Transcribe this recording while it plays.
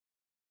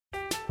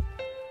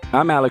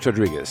I'm Alex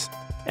Rodriguez.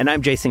 And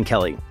I'm Jason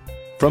Kelly.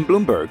 From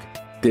Bloomberg,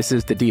 this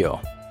is The Deal.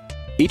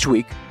 Each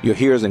week, you'll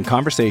hear us in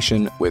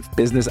conversation with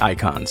business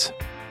icons.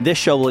 This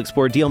show will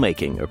explore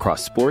deal-making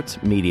across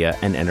sports, media,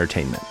 and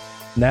entertainment.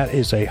 That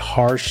is a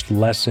harsh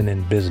lesson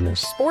in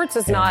business. Sports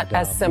is not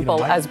as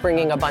simple as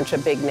bringing a bunch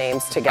of big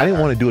names together. I didn't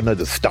want to do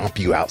another stomp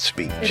you out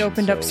speech. It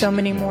opened up so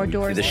many more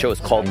doors. The show is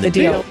called The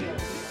Deal.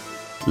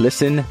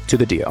 Listen to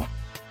The Deal.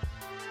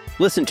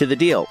 Listen to The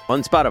Deal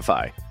on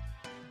Spotify.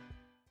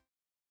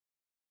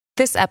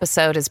 This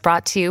episode is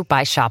brought to you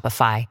by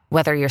Shopify.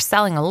 Whether you're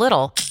selling a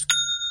little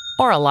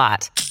or a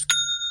lot,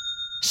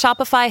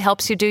 Shopify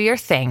helps you do your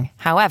thing,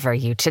 however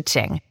you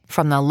cha-ching.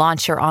 From the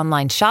launch your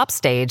online shop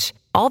stage,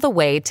 all the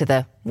way to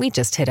the we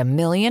just hit 1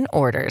 million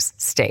orders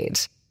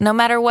stage. No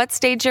matter what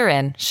stage you're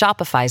in,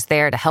 Shopify's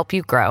there to help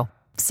you grow.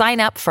 Sign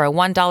up for a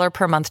 $1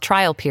 per month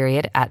trial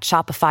period at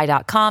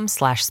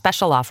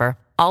shopify.com/special offer,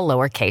 all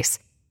lowercase.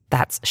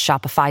 That's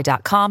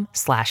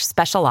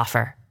shopify.com/special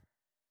offer.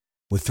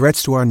 With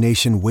threats to our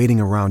nation waiting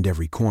around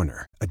every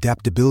corner,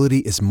 adaptability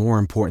is more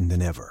important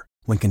than ever.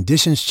 When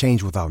conditions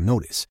change without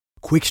notice,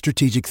 quick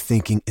strategic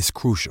thinking is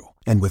crucial.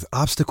 And with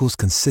obstacles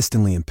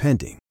consistently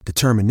impending,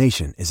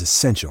 determination is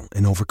essential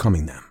in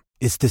overcoming them.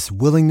 It's this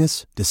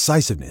willingness,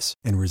 decisiveness,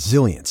 and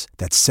resilience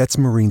that sets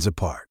Marines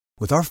apart.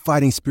 With our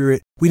fighting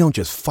spirit, we don't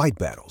just fight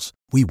battles,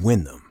 we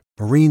win them.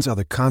 Marines are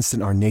the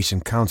constant our nation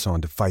counts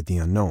on to fight the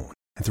unknown.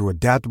 And through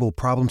adaptable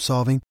problem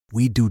solving,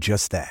 we do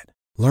just that.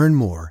 Learn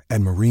more at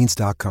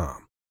marines.com.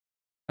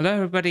 Hello,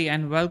 everybody,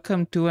 and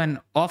welcome to an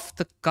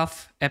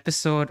off-the-cuff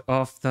episode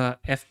of the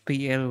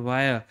FPL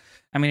Wire.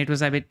 I mean, it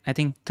was, I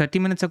think, 30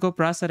 minutes ago,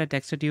 Pras, that I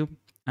texted you.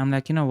 I'm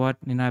like, you know what?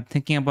 I'm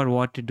thinking about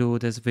what to do.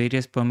 There's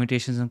various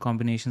permutations and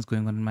combinations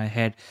going on in my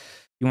head.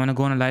 You want to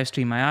go on a live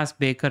stream? I asked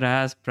Baker, I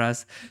asked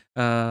Pras.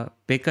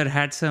 Baker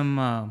had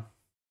some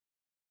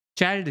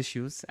child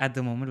issues at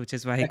the moment, which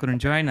is why he couldn't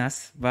join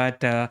us.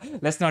 But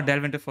let's not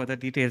delve into further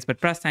details.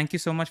 But Pras, thank you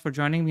so much for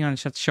joining me on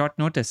such short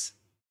notice.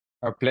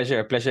 A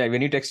pleasure.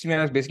 When you texted me,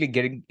 I was basically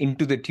getting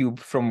into the tube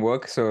from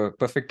work. So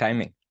perfect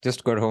timing.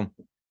 Just got home.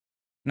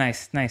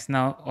 Nice.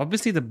 Now,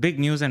 obviously, the big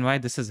news and why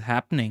this is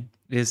happening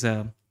is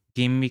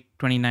Gameweek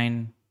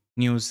 29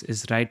 news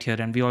is right here.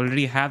 And we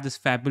already have this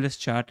fabulous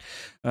chart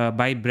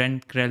by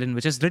Brent Krellin,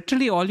 which is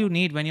literally all you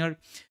need when you're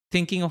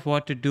thinking of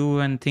what to do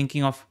and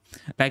thinking of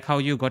like how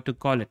you got to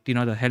call it,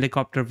 the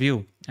helicopter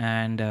view.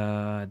 And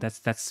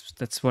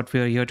that's what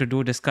we're here to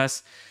do,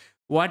 discuss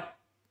what...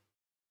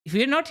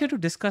 We're not here to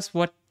discuss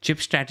what chip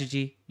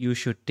strategy you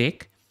should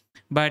take.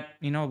 But,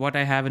 what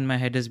I have in my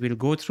head is we'll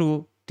go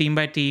through team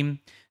by team,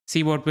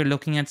 see what we're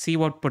looking at, see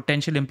what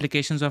potential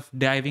implications of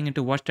diving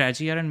into what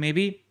strategy are. And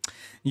maybe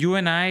you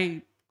and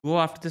I go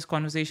after this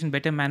conversation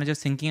better managers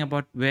thinking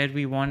about where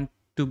we want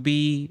to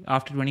be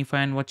after 25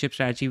 and what chip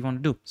strategy we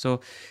want to do. So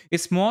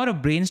it's more a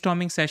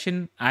brainstorming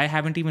session. I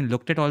haven't even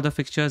looked at all the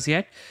fixtures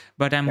yet,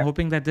 but I'm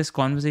hoping that this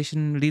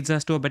conversation leads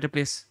us to a better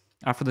place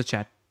after the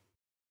chat.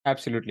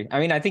 Absolutely.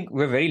 I mean, I think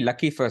we're very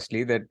lucky,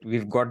 firstly, that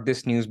we've got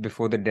this news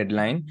before the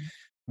deadline,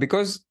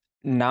 because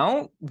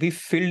now we've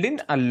filled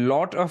in a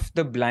lot of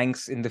the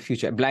blanks in the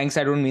future. Blanks,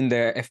 I don't mean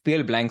the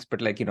FPL blanks,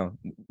 but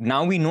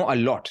now we know a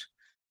lot.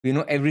 We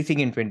know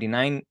everything in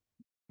 29.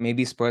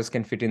 Maybe Spurs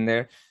can fit in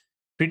there.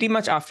 Pretty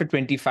much after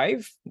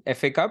 25,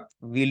 FA Cup,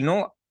 we'll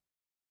know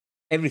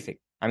everything.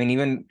 I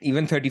mean,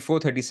 even 34,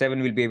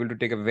 37, we'll be able to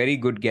take a very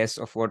good guess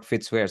of what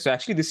fits where. So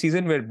actually, this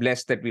season, we're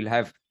blessed that we'll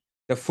have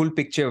the full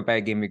picture by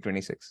Game Week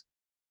 26.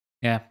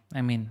 Yeah,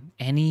 I mean,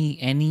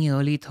 any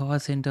early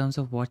thoughts in terms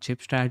of what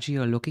chip strategy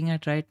you're looking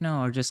at right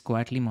now, or just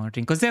quietly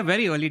monitoring? Because they're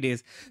very early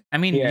days. I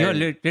mean, you're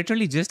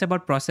literally just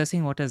about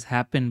processing what has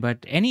happened.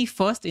 But any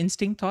first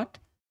instinct thought?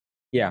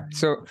 Yeah.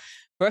 So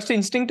first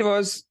instinct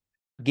was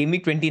Game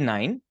Week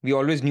 29. We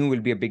always knew will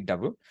be a big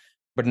double,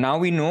 but now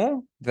we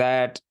know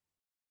that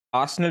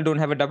Arsenal don't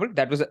have a double.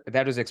 That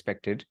was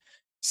expected.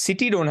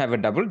 City don't have a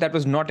double. That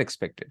was not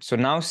expected. So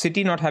now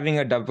City not having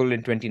a double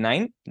in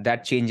 29,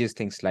 that changes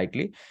things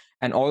slightly.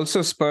 And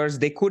also Spurs,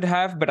 they could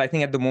have, but I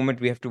think at the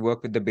moment we have to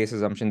work with the base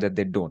assumption that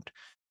they don't.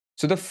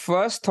 So the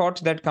first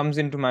thought that comes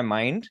into my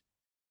mind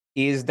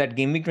is that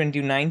Game Week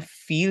 29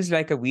 feels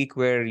like a week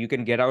where you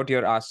can get out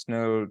your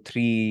Arsenal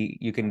 3,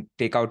 you can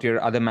take out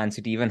your other Man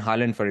City, even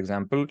Haaland, for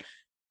example.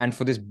 And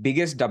for this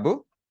biggest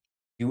double,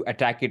 you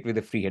attack it with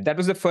a free hit. That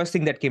was the first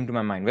thing that came to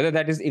my mind. Whether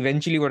that is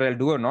eventually what I'll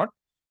do or not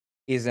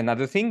is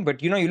another thing.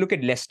 But, you look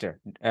at Leicester.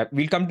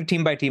 We'll come to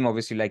team by team,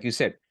 obviously, like you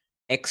said.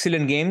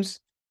 Excellent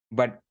games,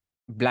 but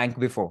blank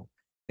before.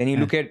 Then you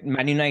look at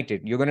Man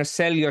United. You're going to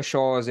sell your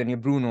Shaws and your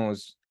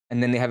Brunos,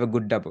 and then they have a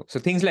good double. So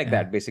things like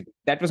that, basically.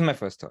 That was my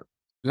first thought.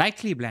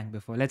 Likely blank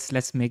before.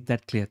 Let's make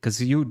that clear, because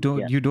you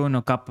don't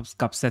know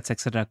cup sets,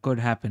 etc. could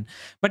happen.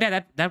 But yeah,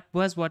 that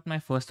was what my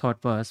first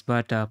thought was.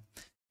 But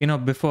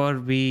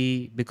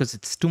because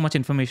it's too much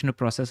information to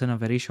process in a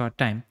very short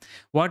time,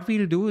 what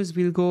we'll do is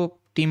we'll go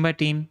team by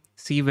team,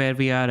 see where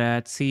we are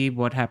at, see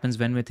what happens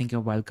when we're thinking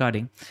of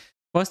wildcarding.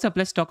 First up,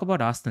 let's talk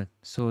about Arsenal.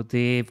 So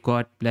they've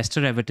got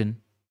Leicester,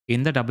 Everton,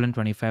 in the double in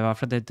 25.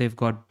 After that, they've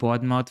got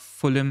Bournemouth,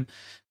 Fulham,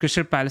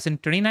 Crystal Palace. In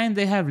 29,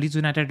 they have Leeds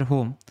United at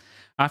home.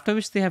 After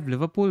which they have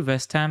Liverpool,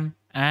 West Ham,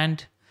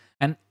 and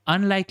an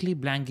unlikely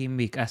blank game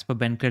week as per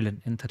Ben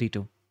Crellin in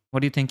 32.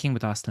 What are you thinking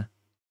with Arsenal?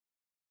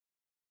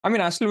 I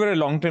mean, Arsenal were a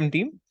long-term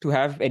team to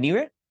have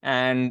anyway.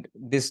 And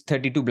this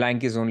 32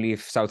 blank is only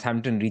if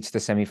Southampton reach the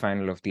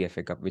semi-final of the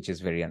FA Cup, which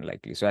is very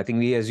unlikely. So I think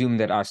we assume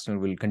that Arsenal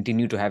will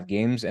continue to have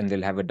games and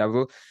they'll have a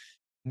double.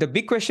 The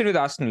big question with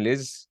Arsenal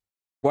is,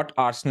 what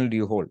Arsenal do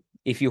you hold?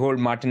 If you hold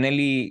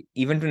Martinelli,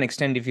 even to an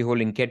extent, if you hold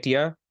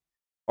Nketiah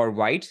or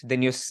White,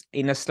 then you're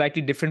in a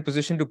slightly different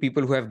position to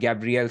people who have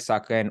Gabriel,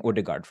 Saka, and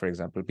Odegaard, for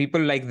example.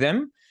 People like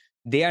them,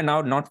 they are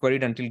now not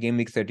worried until game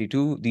week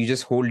 32. You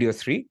just hold your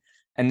three,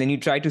 and then you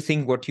try to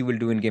think what you will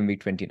do in game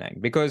week 29.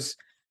 Because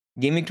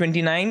game week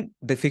 29,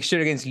 the fixture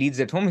against Leeds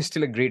at home is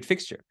still a great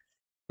fixture.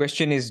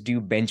 Question is, do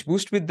you bench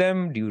boost with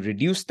them? Do you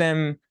reduce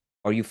them?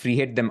 Or you free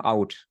hit them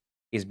out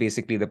is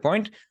basically the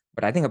point.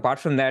 But I think apart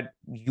from that,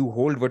 you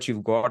hold what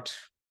you've got.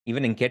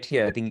 Even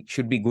Nketiah, I think,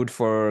 should be good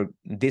for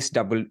this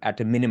double at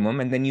a minimum,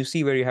 and then you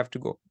see where you have to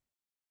go.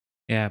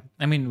 Yeah,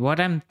 I mean, what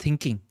I'm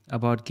thinking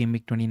about game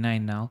week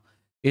 29 now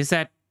is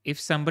that if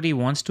somebody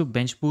wants to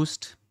bench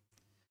boost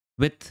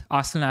with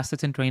Arsenal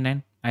assets in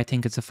 29, I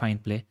think it's a fine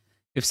play.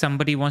 If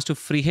somebody wants to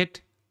free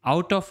hit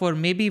out of, or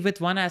maybe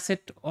with one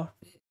asset, or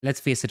let's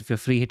face it, if you're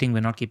free hitting, we're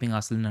not keeping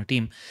Arsenal in our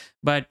team.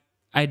 But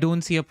I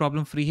don't see a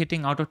problem free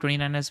hitting out of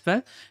 29 as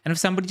well. And if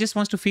somebody just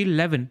wants to field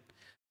 11,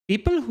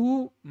 people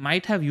who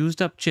might have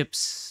used up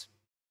chips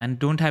and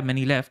don't have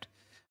many left,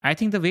 I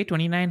think the way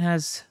 29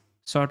 has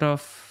sort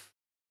of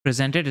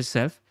presented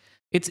itself,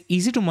 it's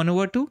easy to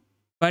maneuver to,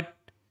 but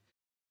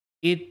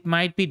it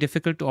might be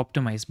difficult to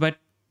optimize. But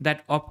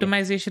that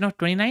optimization of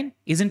 29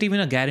 isn't even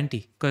a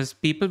guarantee, because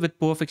people with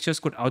poor fixtures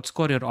could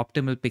outscore your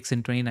optimal picks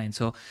in 29.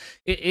 So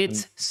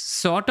it's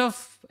sort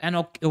of an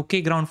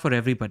okay ground for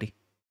everybody.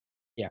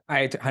 Yeah,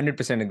 I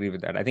 100% agree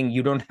with that. I think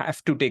you don't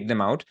have to take them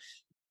out.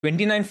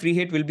 29 free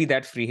hit will be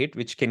that free hit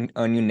which can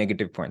earn you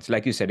negative points.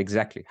 Like you said,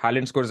 exactly.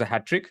 Haaland scores a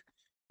hat-trick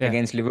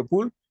against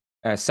Liverpool.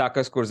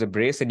 Saka scores a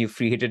brace and you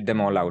free hitted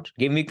them all out.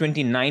 Game week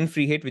 29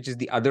 free hit, which is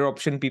the other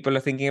option people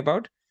are thinking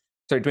about.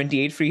 Sorry,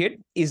 28 free hit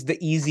is the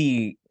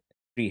easy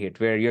free hit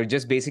where you're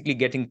just basically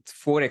getting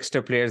 4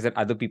 extra players that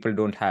other people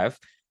don't have.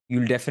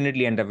 You'll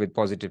definitely end up with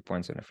positive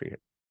points on a free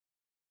hit.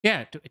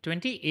 Yeah,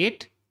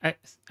 28,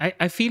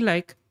 I feel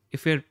like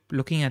if we're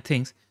looking at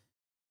things,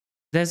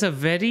 there's a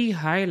very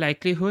high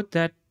likelihood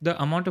that the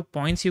amount of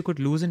points you could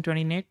lose in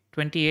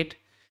 28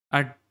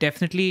 are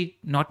definitely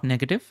not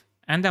negative.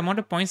 And the amount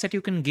of points that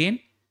you can gain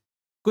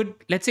could,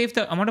 let's say if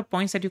the amount of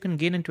points that you can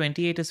gain in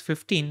 28 is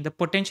 15, the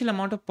potential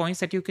amount of points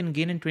that you can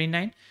gain in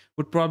 29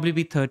 would probably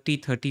be 30,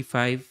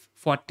 35,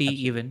 40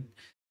 even.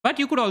 But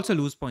you could also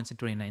lose points in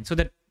 29. So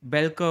that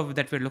bell curve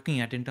that we're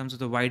looking at in terms of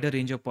the wider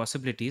range of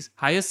possibilities,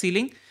 higher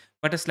ceiling,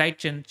 but a slight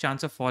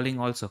chance of falling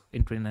also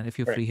in 29 if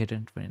you free hit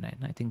in 29.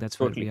 I think that's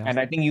totally. Where we are. And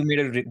I think you made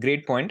a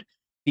great point.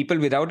 People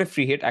without a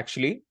free hit,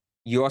 actually,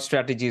 your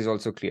strategy is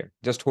also clear.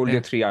 Just hold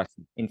your 3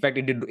 Arsenal. In fact,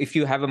 if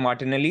you have a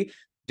Martinelli,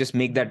 just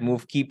make that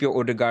move. Keep your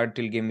Odegaard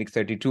till game week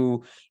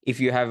 32. If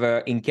you have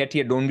a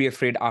Nketiah, don't be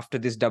afraid after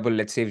this double.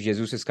 Let's say if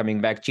Jesus is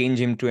coming back, change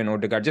him to an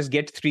Odegaard. Just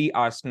get 3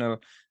 Arsenal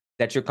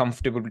that you're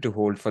comfortable to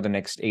hold for the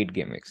next 8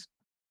 game weeks.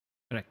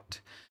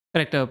 Correct.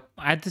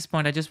 At this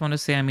point, I just want to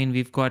say, I mean,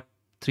 we've got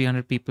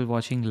 300 people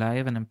watching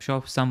live, and I'm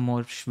sure some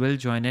more will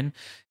join in.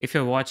 If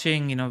you're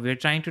watching, we're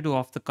trying to do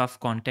off-the-cuff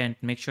content.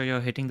 Make sure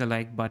you're hitting the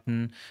like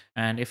button.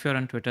 And if you're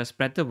on Twitter,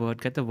 spread the word,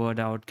 get the word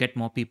out, get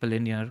more people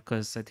in here,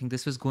 because I think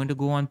this was going to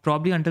go on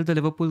probably until the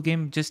Liverpool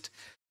game, just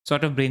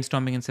sort of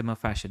brainstorming in similar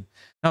fashion.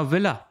 Now,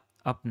 Villa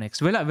up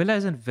next. Villa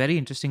is a very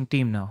interesting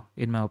team now,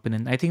 in my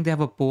opinion. I think they have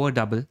a poor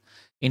double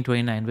in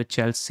 29 with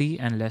Chelsea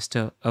and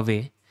Leicester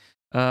away.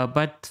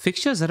 But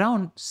fixtures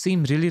around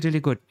seem really, really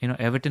good.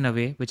 Everton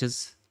away, which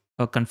is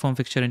a confirmed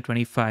fixture in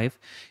 25.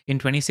 In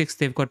 26,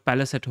 they've got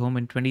Palace at home.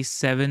 In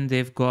 27,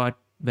 they've got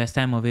West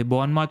Ham away.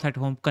 Bournemouth at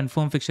home,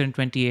 confirmed fixture in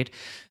 28.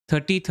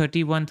 30,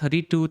 31,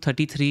 32,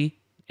 33.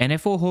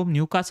 NFO home,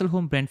 Newcastle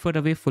home, Brentford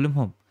away, Fulham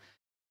home.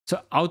 So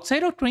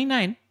outside of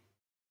 29,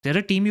 they're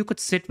a team you could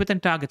sit with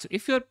and target. So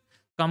if you're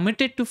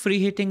committed to free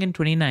hitting in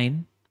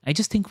 29, I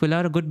just think Villa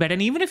are a good bet.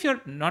 And even if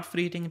you're not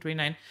free hitting in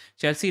 29,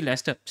 Chelsea,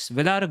 Leicester,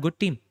 Villa are a good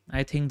team.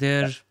 I think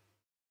they're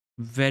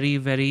very,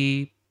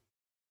 very...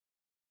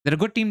 They're a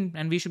good team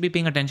and we should be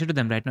paying attention to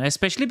them right now,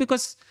 especially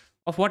because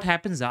of what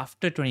happens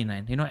after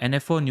 29.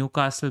 NFO,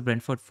 Newcastle,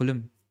 Brentford,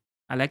 Fulham.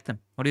 I like them.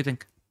 What do you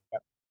think?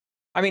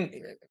 I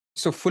mean,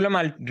 so Fulham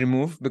I'll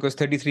remove because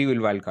 33 will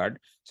wildcard.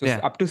 So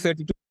up to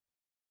 32.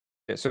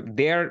 So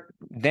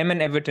them and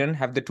Everton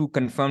have the 2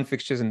 confirmed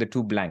fixtures and the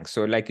 2 blanks.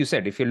 So like you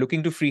said, if you're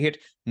looking to free hit,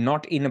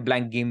 not in a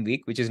blank game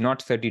week, which is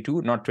not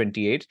 32, not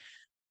 28,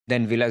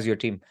 then Villa's your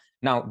team.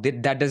 Now,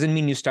 that doesn't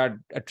mean you start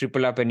a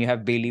triple up and you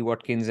have Bailey,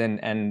 Watkins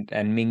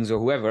and Mings or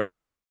whoever.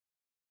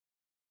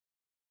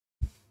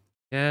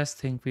 Yes,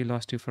 think we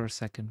lost you for a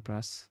second,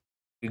 Pras.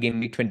 Game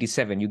week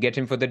 27, you get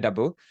him for the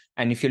double.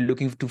 And if you're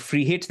looking to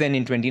free hit, then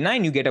in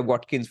 29, you get a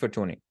Watkins for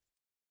Tony.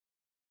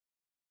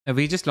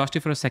 We just lost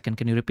you for a second.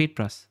 Can you repeat,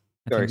 Pras?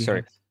 I think we Sorry.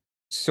 have.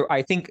 So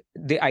I think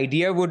the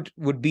idea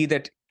would be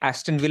that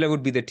Aston Villa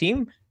would be the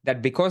team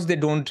that, because they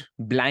don't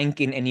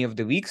blank in any of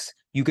the weeks,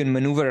 you can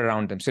maneuver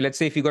around them. So let's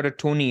say if you got a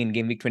Tony in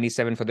game week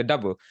 27 for the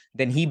double,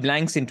 then he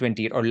blanks in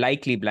 28 or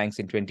likely blanks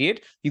in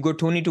 28. You go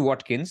Tony to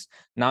Watkins.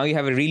 Now you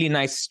have a really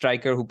nice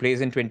striker who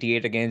plays in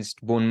 28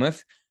 against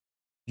Bournemouth.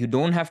 You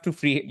don't have to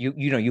free,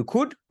 you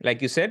could,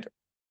 like you said,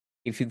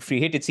 if you free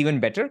hit, it's even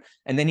better.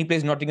 And then he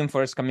plays Nottingham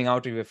Forest coming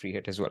out of a free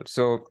hit as well.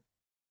 So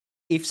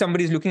if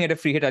somebody's looking at a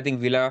free hit, I think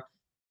Villa,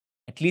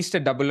 at least a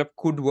double up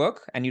could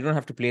work, and you don't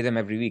have to play them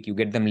every week. You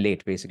get them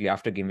late, basically,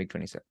 after game week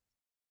 27.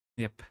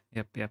 Yep.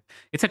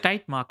 It's a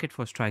tight market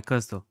for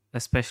strikers, though,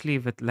 especially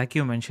with, like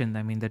you mentioned,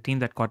 I mean, the team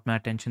that caught my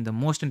attention the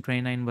most in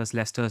 29 was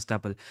Leicester's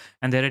double.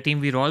 And they're a team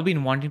we've all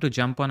been wanting to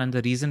jump on. And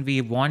the reason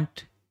we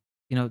want,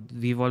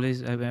 we've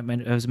always, I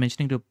was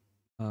mentioning to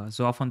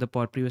Zoff on the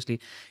pod previously,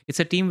 it's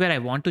a team where I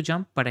want to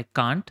jump, but I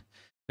can't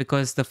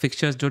because the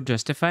fixtures don't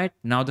justify it.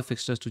 Now the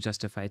fixtures do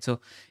justify it. So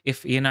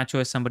if Iheanacho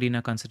is somebody in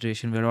a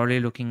consideration, we're already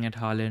looking at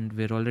Haaland,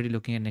 we're already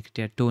looking at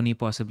Nketiah, Tony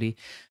possibly.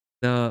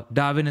 The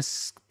Darwin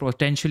is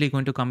potentially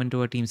going to come into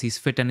our teams. He's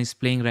fit and he's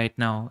playing right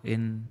now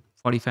in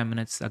 45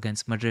 minutes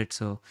against Madrid.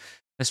 So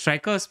the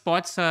striker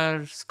spots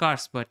are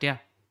scarce, but yeah,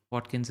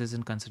 Watkins is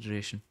in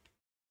consideration.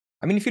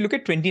 I mean, if you look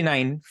at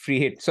 29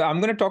 free hit, so I'm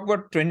going to talk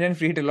about 29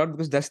 free hit a lot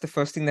because that's the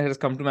first thing that has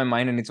come to my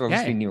mind, and it's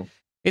obviously new.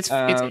 It's a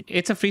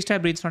freestyle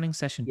brainstorming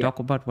session. Yeah. Talk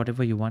about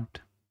whatever you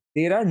want.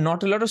 There are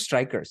not a lot of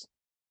strikers.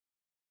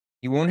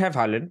 You won't have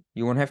Haaland.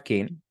 You won't have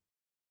Kane.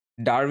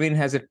 Darwin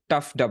has a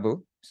tough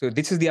double. So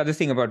this is the other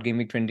thing about Game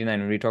Week 29.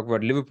 When we talk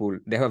about Liverpool,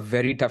 they have a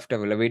very tough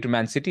double, away to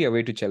Man City,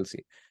 away to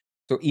Chelsea.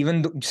 So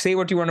even say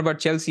what you want about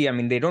Chelsea, I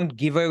mean, they don't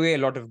give away a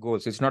lot of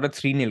goals. It's not a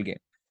 3-0 game.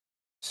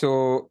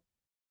 So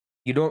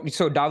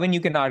Darwin, you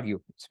can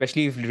argue,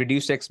 especially if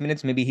reduced X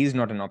minutes, maybe he's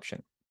not an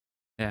option.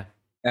 Yeah.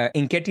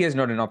 Nketiah is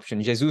not an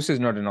option. Jesus is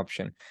not an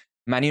option.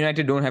 Man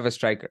United don't have a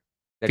striker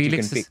that you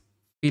can pick.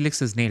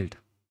 Felix is nailed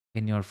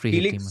in your free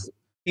hit team.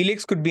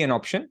 Felix could be an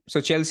option. So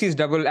Chelsea's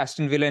double,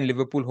 Aston Villa and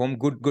Liverpool home,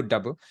 good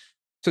double.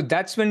 So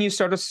that's when you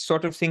sort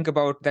of think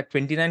about that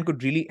 29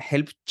 could really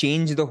help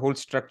change the whole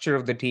structure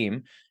of the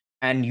team.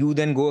 And you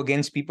then go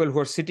against people who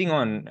are sitting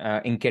on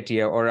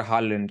Nketiah or a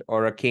Haaland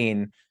or a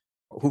Kane,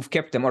 who've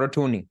kept them, or a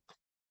Tony.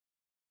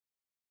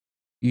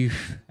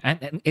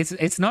 And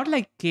it's not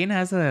like Kane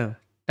has a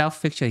tough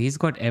fixture. He's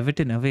got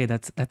Everton away.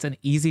 That's an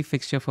easy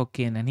fixture for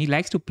Kane. And he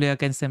likes to play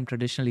against them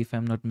traditionally, if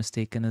I'm not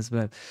mistaken, as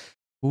well.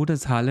 Who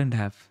does Haaland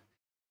have?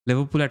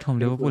 Liverpool at home.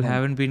 Liverpool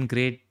haven't been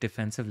great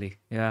defensively.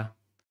 Yeah.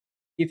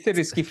 It's a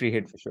risky free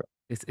hit for sure.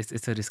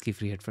 It's a risky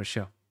free hit for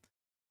sure.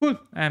 Cool.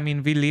 I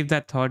mean, we leave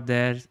that thought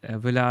there.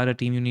 Villa are a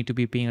team you need to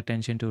be paying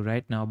attention to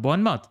right now.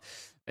 Bournemouth.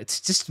 It's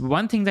just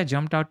one thing that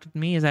jumped out at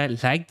me is I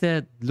like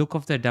the look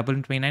of the double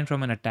in 29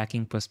 from an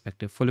attacking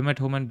perspective. Fulham at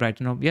home and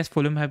Brighton home. Yes,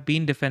 Fulham have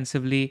been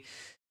defensively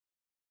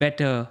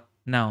better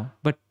now,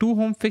 but 2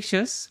 home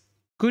fixtures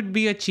could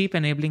be a cheap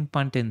enabling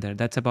punt in there.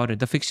 That's about it.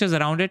 The fixtures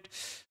around it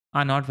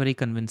are not very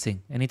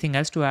convincing. Anything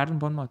else to add on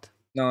Bournemouth?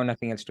 No,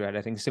 nothing else to add.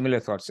 I think similar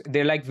thoughts.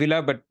 They're like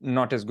Villa, but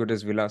not as good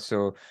as Villa.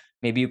 So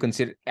maybe you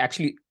consider,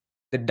 actually,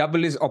 the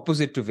double is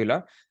opposite to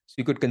Villa. So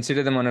you could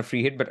consider them on a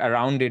free hit, but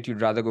around it,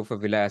 you'd rather go for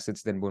Villa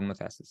assets than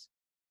Bournemouth assets.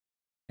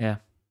 Yeah,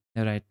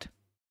 you're right.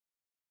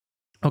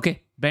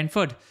 Okay,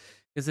 Brentford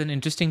is an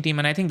interesting team.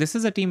 And I think this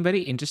is a team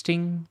very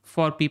interesting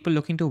for people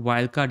looking to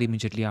wildcard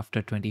immediately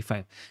after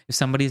 25. If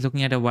somebody is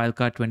looking at a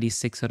wildcard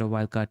 26 or a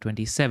wildcard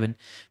 27,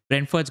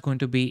 Brentford's going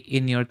to be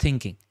in your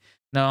thinking.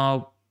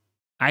 Now,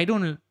 I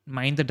don't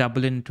mind the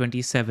double in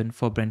 27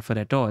 for Brentford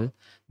at all.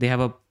 They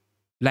have a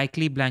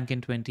likely blank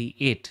in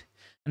 28.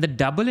 And the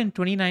double in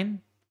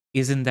 29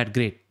 isn't that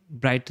great.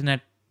 Brighton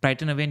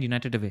away and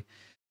United away.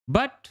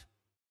 But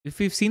if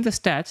we've seen the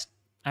stats,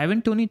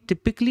 Ivan Toney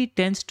typically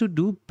tends to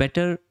do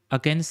better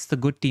against the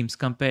good teams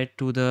compared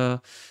to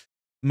the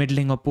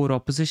middling or poor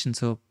opposition.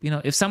 So,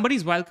 if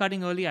somebody's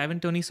wildcarding early, Ivan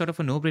Toney's sort of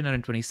a no-brainer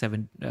in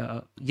 27.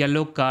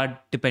 Yellow card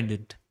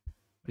dependent.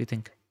 What do you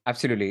think?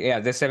 Absolutely. Yeah,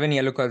 the 7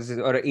 yellow cards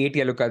or 8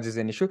 yellow cards is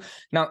an issue.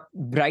 Now,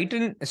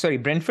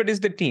 Brentford is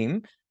the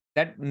team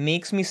that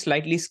makes me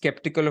slightly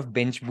skeptical of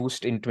bench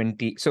boost in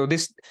 20. So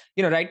this,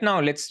 right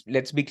now,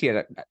 let's be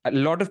clear. A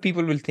lot of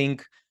people will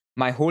think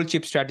my whole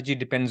chip strategy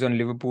depends on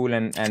Liverpool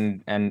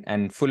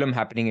and Fulham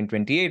happening in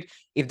 28.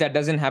 If that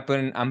doesn't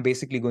happen, I'm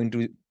basically going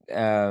to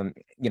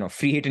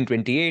free hit in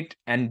 28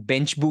 and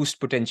bench boost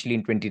potentially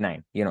in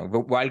 29.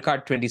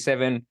 Wildcard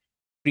 27,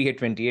 free hit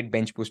 28,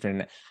 bench boost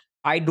 29.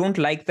 I don't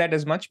like that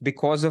as much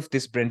because of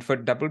this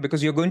Brentford double,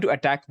 because you're going to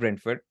attack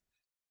Brentford.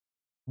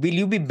 Will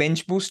you be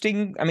bench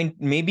boosting? I mean,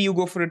 maybe you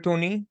go for a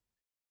Tony,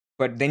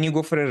 but then you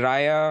go for a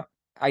Raya.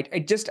 I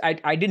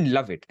didn't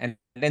love it. And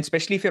then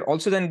especially if you're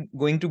also then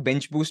going to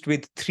bench boost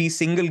with 3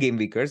 single game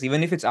weekers,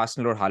 even if it's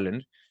Arsenal or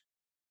Haaland,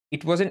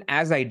 it wasn't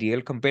as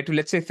ideal compared to,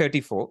 let's say,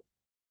 34.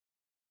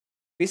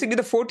 Basically,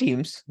 the 4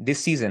 teams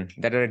this season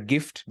that are a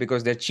gift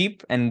because they're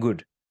cheap and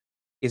good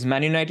is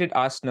Man United,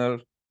 Arsenal,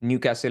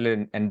 Newcastle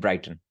and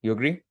Brighton. You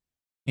agree?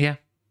 Yeah.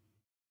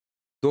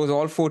 those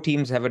all 4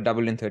 teams have a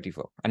double in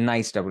 34, a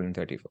nice double in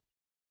 34.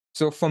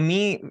 So for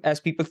me, as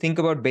people think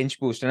about bench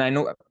boost, and I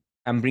know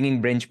I'm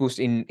bringing bench boost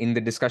in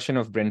the discussion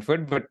of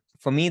Brentford, but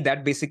for me,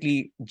 that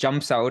basically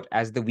jumps out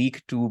as the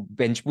week 2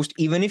 bench boost,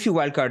 even if you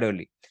wildcard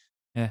early.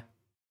 Yeah.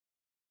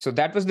 So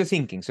that was the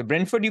thinking. So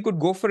Brentford, you could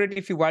go for it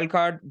if you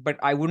wildcard, but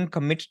I wouldn't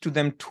commit to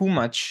them too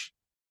much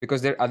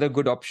because there are other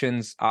good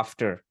options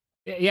after.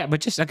 Yeah,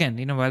 but just again,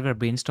 while we're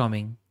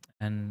brainstorming,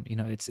 and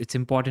it's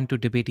important to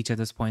debate each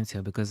other's points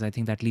here, because I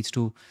think that leads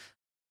to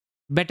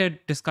better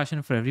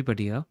discussion for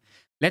everybody here.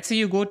 Let's say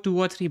you go 2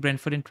 or 3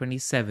 Brentford in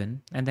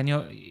 27, and then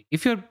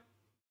if you're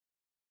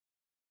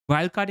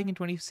wildcarding in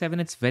 27,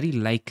 it's very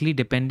likely,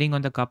 depending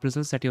on the cup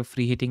results, that you're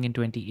free hitting in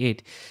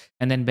 28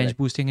 and then bench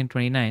boosting in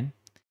 29.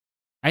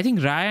 I think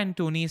Raya and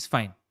Tony is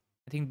fine.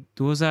 I think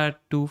those are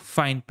 2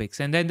 fine picks.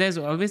 And then there's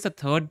always the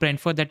third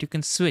Brentford that you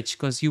can switch,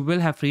 because you will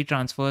have free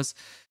transfers.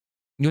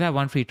 You'll have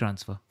 1 free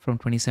transfer from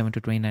 27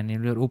 to 29,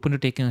 and you're open to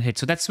taking a hit.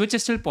 So that switch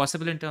is still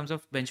possible in terms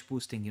of bench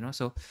boosting,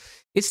 So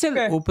it's still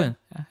open.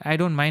 I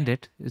don't mind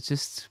it. It's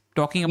just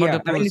talking about the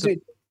pros.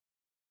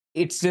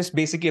 It's just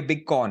basically a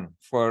big con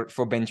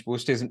for bench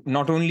boost is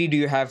not only do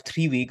you have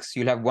 3 weeks,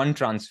 you'll have 1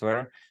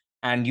 transfer,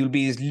 and you'll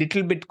be a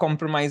little bit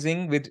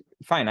compromising with,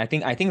 fine, I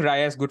think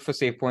Raya is good for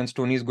save points,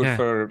 Tony is good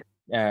for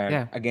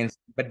against,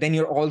 but then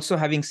you're also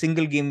having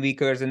single game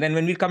weekers. And then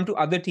when we come to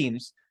other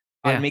teams,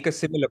 I'll make a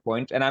similar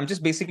point. And I'm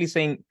just basically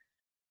saying,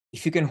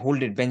 if you can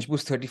hold it, bench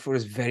boost 34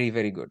 is very,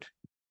 very good.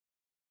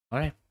 All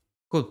right.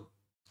 Cool.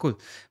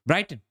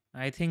 Brighton.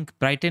 I think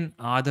Brighton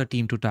are the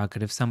team to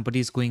target. If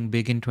somebody's going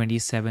big in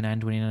 27 and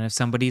 29, if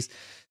somebody's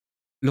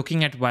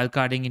looking at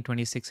wildcarding in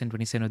 26 and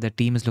 27, if their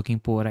team is looking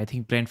poor, I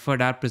think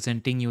Brentford are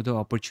presenting you the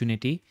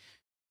opportunity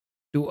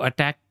to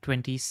attack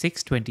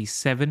 26,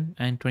 27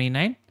 and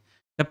 29.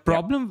 The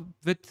problem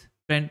with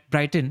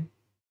Brighton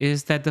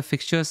is that the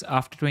fixtures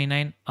after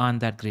 29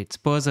 aren't that great.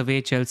 Spurs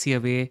away, Chelsea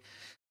away,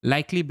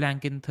 likely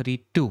blank in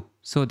 32.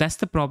 So that's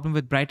the problem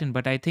with Brighton.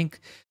 But I think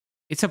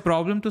it's a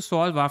problem to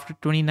solve after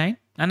 29.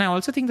 And I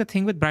also think the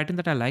thing with Brighton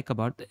that I like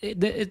about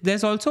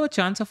there's also a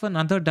chance of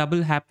another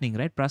double happening,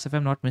 right, Pras, if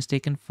I'm not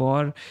mistaken,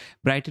 for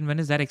Brighton. When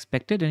is that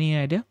expected? Any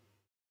idea?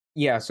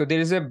 Yeah, so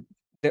the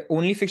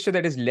only fixture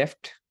that is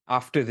left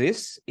after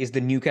this is the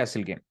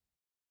Newcastle game.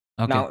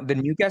 Okay. Now, the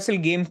Newcastle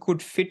game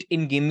could fit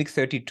in Gameweek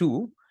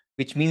 32,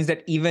 which means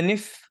that even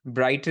if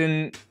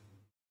Brighton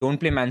don't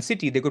play Man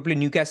City, they could play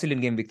Newcastle in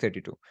Gameweek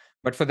 32.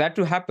 But for that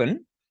to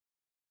happen,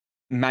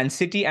 Man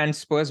City and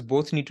Spurs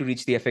both need to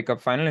reach the FA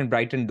Cup final, and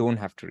Brighton don't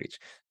have to reach.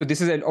 So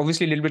this is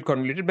obviously a little bit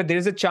convoluted, but there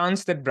is a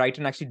chance that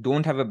Brighton actually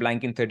don't have a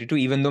blank in 32,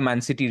 even though Man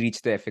City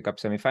reached the FA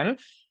Cup semi-final.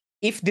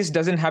 If this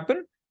doesn't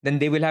happen, then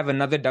they will have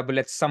another double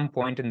at some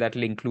point, and that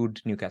will include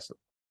Newcastle.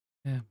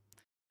 Yeah.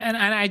 And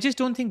I just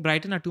don't think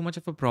Brighton are too much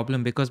of a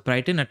problem, because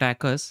Brighton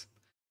attackers,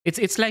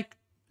 it's like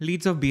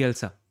Leeds of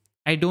Bielsa.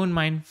 I don't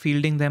mind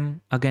fielding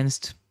them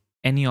against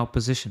any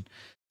opposition.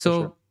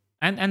 So, sure.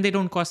 And they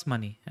don't cost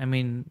money. I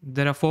mean,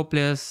 there are 4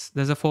 players.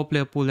 There's a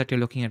 4-player pool that you're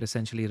looking at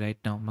essentially right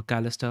now.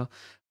 McAllister,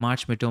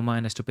 March, Mitoma,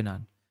 and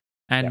Estupinan.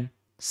 And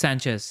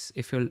Sanchez,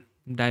 if you're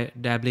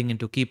dabbling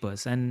into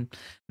keepers. And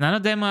none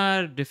of them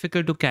are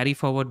difficult to carry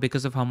forward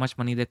because of how much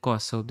money they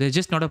cost. So they're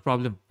just not a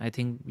problem. I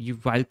think you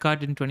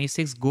wildcard in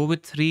 26, go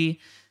with 3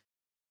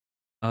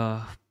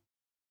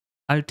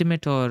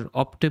 ultimate or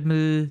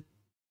optimal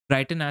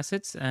Brighton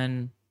assets,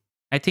 and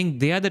I think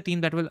they are the team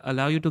that will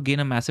allow you to gain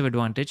a massive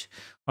advantage,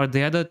 or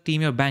they are the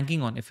team you're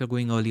banking on if you're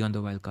going early on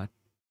the wildcard.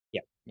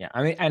 Yeah.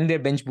 I mean, and they're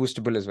bench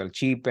boostable as well,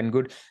 cheap and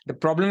good. The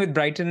problem with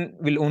Brighton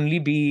will only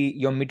be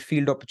your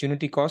midfield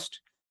opportunity cost.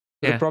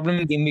 The problem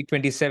in Game Week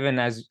 27,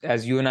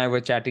 as you and I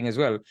were chatting as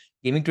well,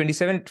 Game Week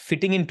 27,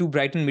 fitting in 2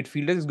 Brighton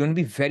midfielders is going to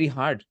be very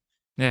hard.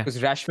 Yeah.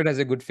 Because Rashford has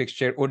a good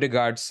fixture,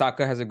 Odegaard,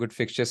 Saka has a good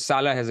fixture,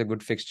 Salah has a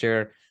good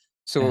fixture.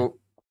 So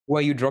who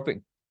are you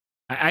dropping?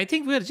 I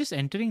think we're just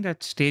entering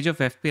that stage of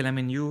FPL. I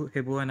mean, you,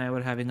 Hibo, and I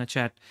were having a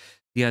chat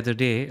the other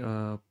day.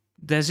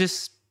 There's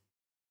just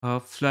a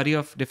flurry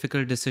of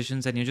difficult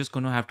decisions, and you're just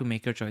going to have to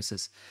make your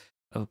choices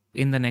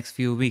in the next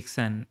few weeks.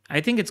 And I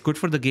think it's good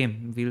for the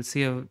game. We'll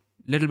see a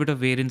little bit of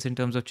variance in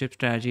terms of chip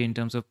strategy, in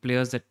terms of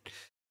players that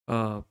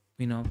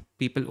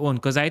people own.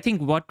 Because I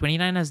think what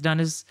 29 has done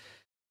is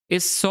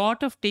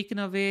sort of taken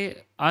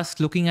away us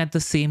looking at the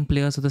same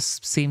players or the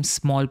same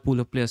small pool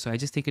of players. So I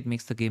just think it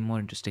makes the game more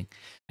interesting.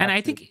 And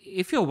absolutely. I think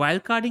if you're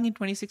wildcarding in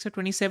 26 or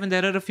 27,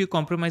 there are a few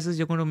compromises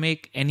you're going to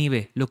make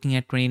anyway, looking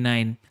at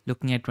 29,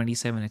 looking at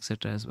 27,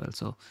 etc. as well.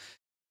 So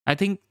I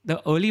think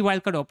the early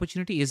wildcard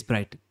opportunity is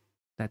Brighton.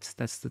 That's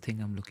the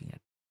thing I'm looking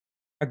at.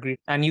 Agreed.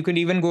 And you can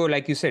even go,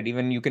 like you said,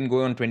 you can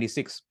go on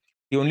 26.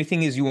 The only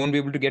thing is you won't be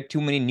able to get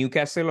too many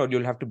Newcastle, or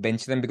you'll have to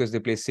bench them because they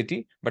play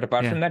City. But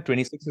apart from that,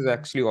 26 is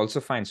actually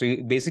also fine. So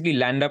you basically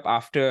land up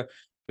after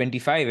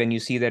 25 and you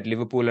see that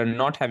Liverpool are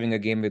not having a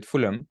game with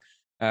Fulham.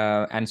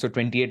 And so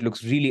 28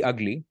 looks really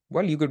ugly.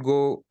 Well, you could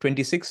go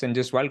 26 and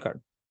just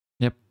wildcard.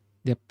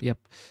 Yep.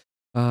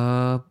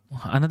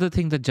 Another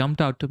thing that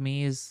jumped out to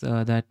me is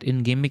that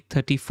in Gameweek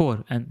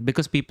 34, and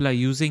because people are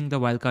using the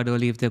wildcard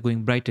early if they're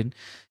going Brighton,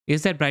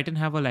 is that Brighton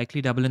have a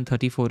likely double in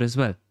 34 as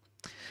well.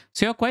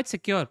 So you're quite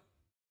secure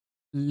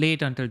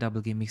late until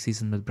double Gameweek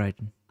season with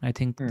Brighton. I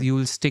think you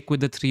will stick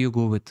with the 3 you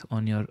go with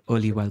on your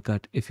early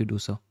wildcard if you do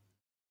so.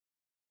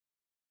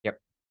 Yep.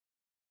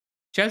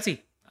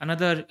 Chelsea,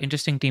 another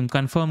interesting team.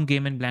 Confirmed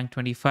game in blank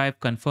 25.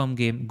 Confirmed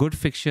game. Good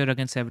fixture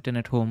against Everton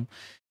at home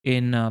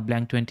in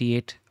blank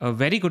 28. A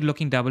very good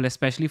looking double,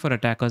 especially for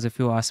attackers, if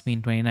you ask me,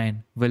 in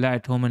 29. Villa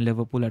at home and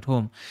Liverpool at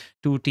home.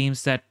 Two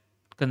teams that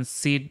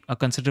concede a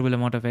considerable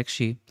amount of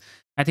XG.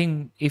 I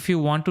think if you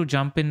want to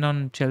jump in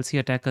on Chelsea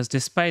attackers,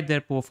 despite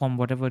their poor form,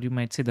 whatever you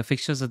might say, the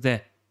fixtures are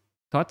there.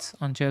 Thoughts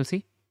on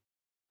Chelsea?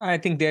 I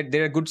think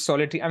they're a good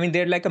solid team. I mean,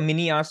 they're like a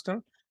mini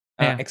Arsenal,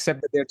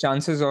 except that their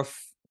chances of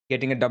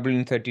getting a double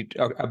in 32,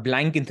 a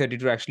blank in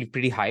 32 are actually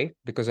pretty high,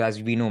 because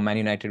as we know, Man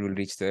United will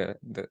reach the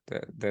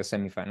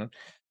semi-final.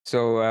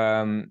 So,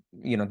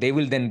 they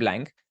will then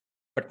blank.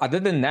 But other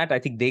than that, I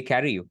think they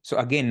carry you. So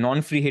again,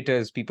 non-free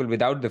hitters, people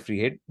without the free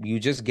hit, you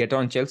just get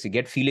on Chelsea,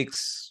 get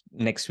Felix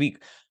next week.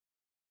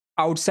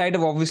 Outside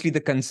of obviously the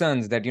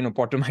concerns that,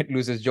 Potter might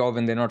lose his job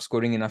and they're not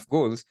scoring enough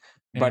goals.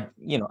 Yeah. But,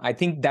 I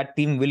think that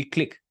team will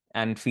click,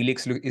 and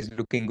Felix is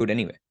looking good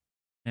anyway.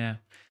 Yeah.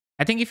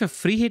 I think if you're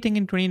free hitting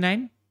in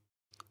 29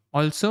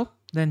 also,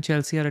 then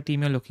Chelsea are a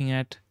team you're looking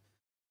at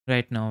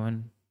right now.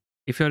 And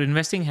if you're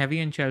investing heavy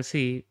in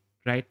Chelsea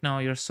right now,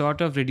 you're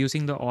sort of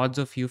reducing the odds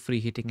of you free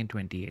hitting in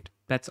 28.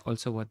 That's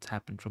also what's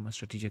happened from a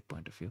strategic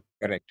point of view.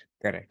 Correct.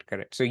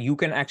 So you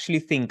can actually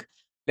think,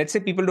 let's say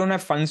people don't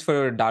have funds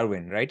for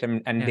Darwin, right?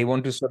 And they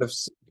want to sort of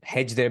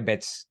hedge their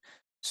bets.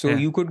 So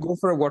you could go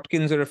for a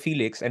Watkins or a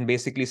Felix and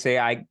basically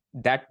say,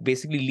 that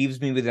basically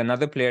leaves me with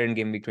another player in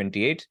game week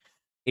 28.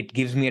 It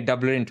gives me a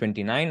doubler in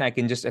 29. I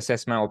can just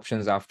assess my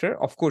options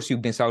after. Of course, you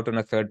miss out on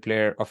a third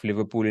player of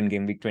Liverpool in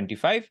game week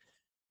 25,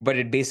 but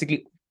it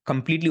basically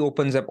completely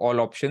opens up all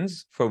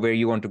options for where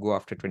you want to go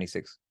after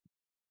 26.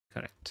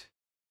 Correct.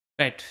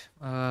 Right.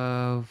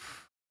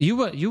 You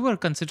were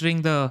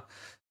considering the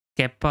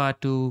Kepa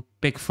to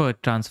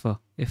Pickford transfer,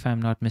 if I'm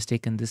not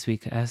mistaken, this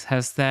week.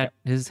 Has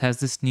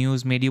this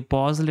news made you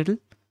pause a little?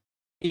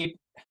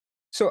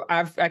 So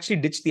I've actually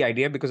ditched the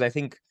idea, because I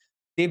think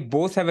they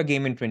both have a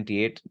game in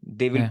 28.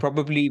 They will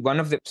probably, one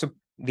of them. So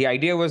the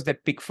idea was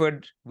that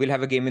Pickford will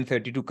have a game in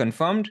 32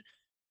 confirmed,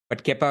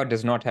 but Kepa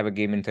does not have a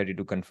game in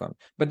 32 confirmed.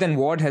 But then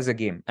Ward has a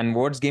game, and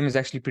Ward's game is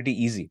actually pretty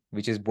easy,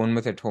 which is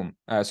Bournemouth at home.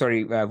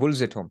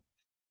 Wolves at home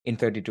in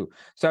 32.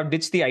 So I've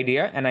ditched the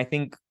idea, and I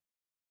think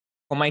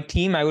for my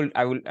team, I will,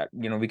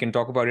 we can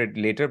talk about it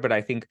later, but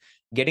I think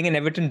getting an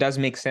Everton does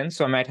make sense.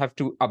 So I might have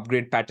to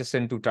upgrade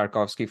Patterson to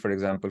Tarkowski, for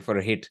example, for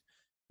a hit,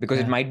 because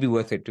it might be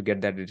worth it to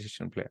get that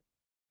additional player.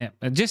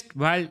 Yeah, just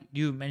while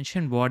you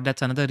mentioned Ward,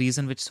 that's another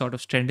reason which sort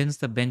of strengthens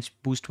the bench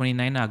boost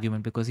 29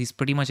 argument, because he's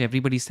pretty much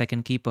everybody's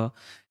second keeper.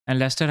 And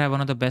Leicester have one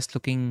of the best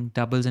looking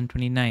doubles in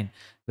 29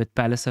 with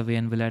Palace away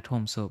and Villa at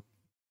home. So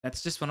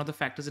that's just one of the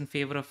factors in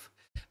favor of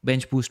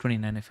bench boost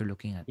 29 if you're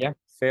looking at it. Yeah,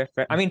 fair.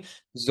 I mean,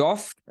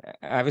 Zoff,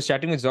 I was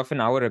chatting with Zoff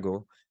an hour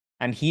ago,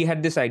 and he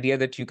had this idea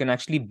that you can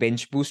actually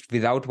bench boost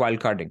without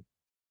wildcarding.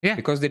 Yeah.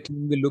 Because the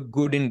team will look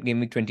good in game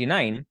week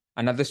 29.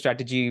 Another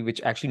strategy,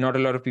 which actually not a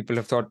lot of people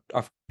have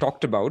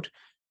talked about,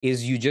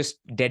 is you just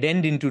dead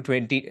end into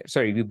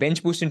you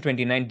bench boost in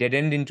 29, dead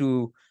end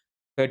into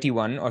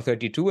 31 or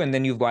 32, and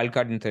then you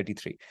wildcard in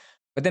 33.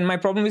 But then my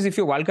problem is, if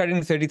you're wildcarding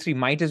in 33,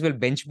 might as well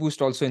bench boost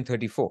also in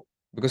 34,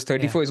 because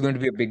 34 is going to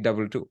be a big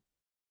double too.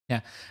 Yeah.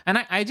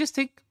 And I just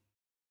think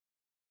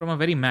from a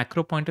very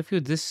macro point of view,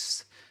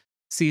 this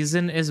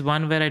season is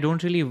one where I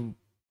don't really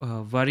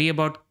worry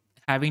about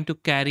having to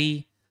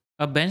carry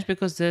a bench,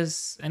 because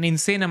there's an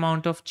insane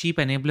amount of cheap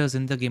enablers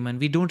in the game,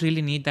 and we don't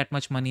really need that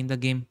much money in the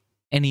game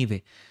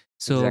anyway.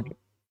 So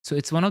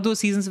it's one of those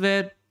seasons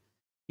where,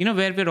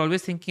 where we're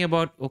always thinking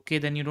about, okay,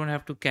 then you don't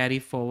have to carry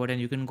forward and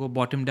you can go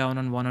bottom down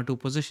on one or two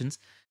positions.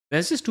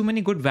 There's just too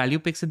many good value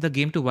picks in the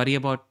game to worry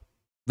about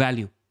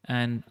value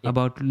and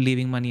about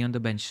leaving money on the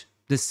bench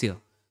this year.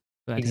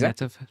 So I think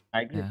that's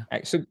I agree.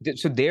 Yeah.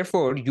 So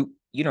therefore,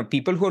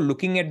 people who are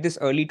looking at this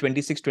early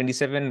 26,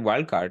 27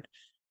 wildcard,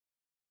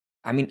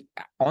 I mean,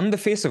 on the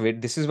face of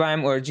it, this is why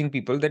I'm urging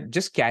people that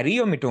just carry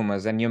your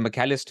Mitomas and your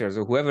McAllisters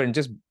or whoever, and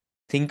just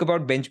think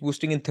about bench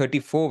boosting in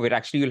 34, where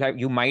actually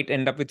you might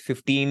end up with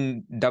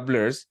 15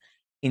 doublers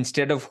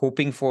instead of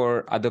hoping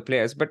for other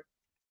players. But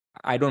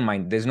I don't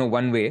mind. There's no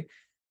one way.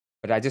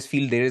 But I just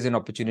feel there is an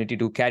opportunity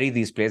to carry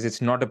these players.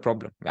 It's not a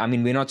problem. I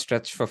mean, we're not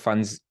stretched for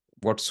funds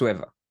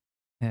whatsoever.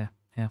 Yeah.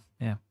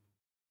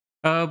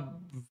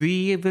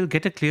 We will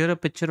get a clearer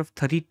picture of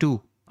 32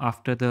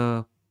 after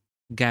the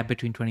gap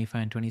between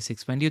 25 and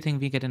 26. When do you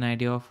think we get an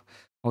idea of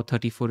how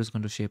 34 is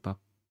going to shape up?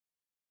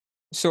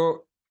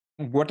 So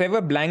whatever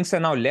blanks are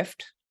now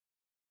left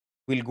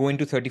will go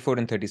into 34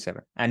 and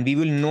 37. And we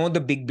will know the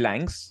big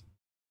blanks,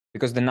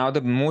 because now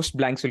the most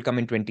blanks will come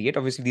in 28.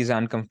 Obviously, these are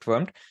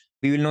unconfirmed.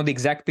 We will know the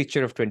exact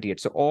picture of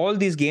 28. So all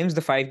these games,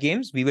 the 5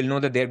 games, we will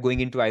know that they're going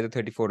into either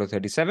 34 or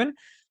 37.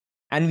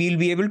 And we'll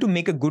be able to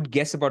make a good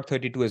guess about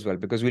 32 as well,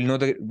 because we'll know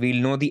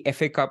the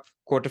FA Cup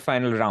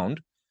quarterfinal round.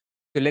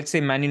 So let's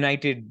say Man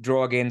United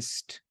draw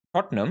against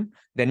Tottenham,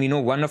 then we know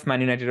one of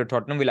Man United or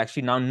Tottenham will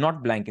actually now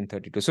not blank in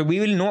 32. So we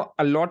will know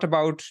a lot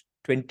about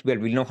 20. Well,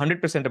 we'll know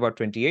 100% about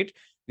 28.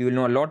 We will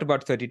know a lot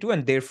about 32,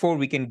 and therefore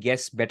we can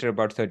guess better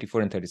about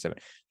 34 and 37.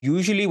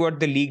 Usually what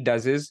the league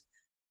does is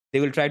they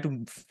will try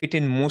to fit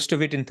in most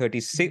of it in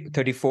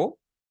 34,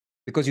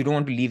 because you don't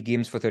want to leave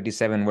games for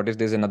 37. What if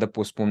there's another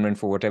postponement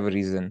for whatever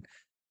reason?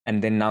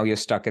 And then now you're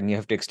stuck and you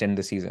have to extend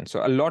the season.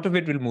 So a lot of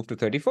it will move to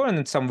 34, and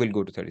then some will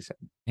go to 37.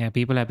 Yeah,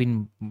 people have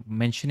been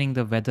mentioning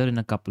the weather in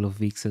a couple of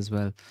weeks as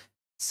well.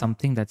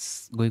 Something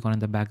that's going on in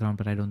the background,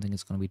 but I don't think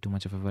it's going to be too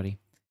much of a worry.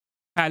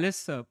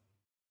 Palace,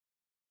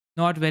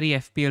 not very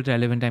FPL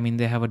relevant. I mean,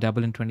 they have a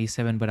double in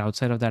 27, but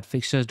outside of that,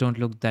 fixtures don't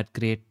look that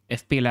great.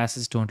 FPL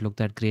assets don't look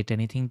that great.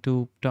 Anything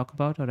to talk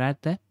about or add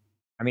there?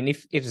 I mean,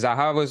 if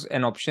Zaha was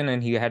an option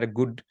and he had a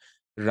good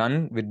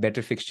run with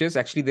better fixtures,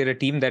 actually they're a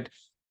team that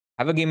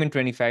have a game in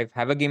 25,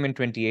 have a game in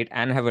 28,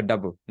 and have a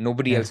double.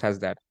 Nobody else has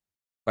that.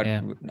 But I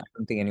don't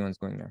think anyone's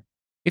going there.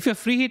 If you're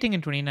free hitting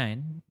in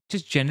 29,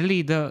 just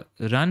generally the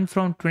run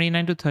from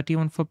 29 to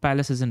 31 for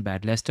Palace isn't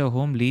bad. Leicester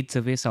home, Leeds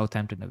away,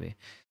 Southampton away.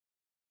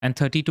 And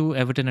 32,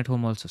 Everton at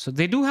home also. So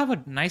they do have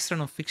a nice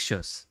run of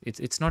fixtures.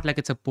 It's not like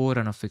it's a poor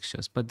run of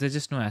fixtures, but there's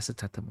just no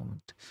assets at the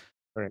moment.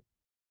 Correct.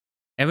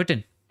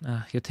 Everton,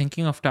 you're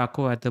thinking of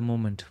Taco at the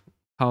moment.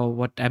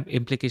 What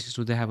implications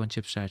do they have on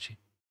chip strategy?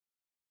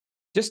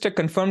 Just a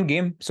confirmed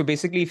game. So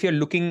basically, if you're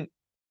looking,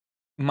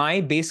 my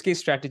base case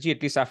strategy,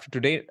 at least after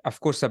today, of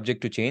course,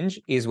 subject to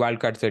change, is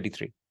wildcard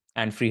 33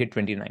 and free hit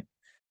 29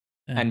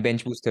 and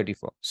bench boost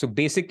 34. So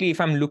basically, if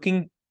I'm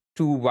looking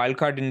to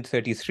wildcard in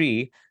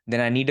 33,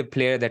 then I need a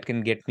player that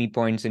can get me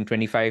points in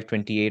 25,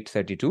 28,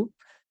 32.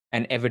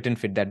 And Everton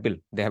fit that bill.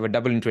 They have a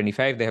double in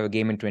 25. They have a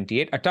game in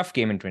 28, a tough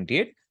game in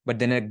 28, but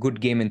then a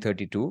good game in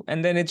 32.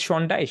 And then it's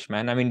Sean Dyche,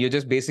 man. I mean, you're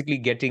just basically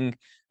getting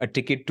a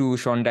ticket to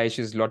Sean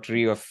Dyche's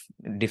lottery of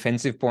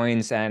defensive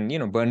points and,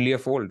 Burnley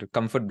of old,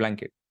 comfort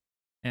blanket.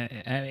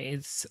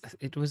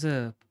 It was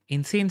a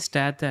insane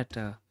stat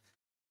that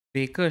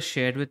Baker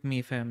shared with me,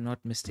 if I'm not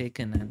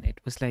mistaken. And it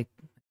was like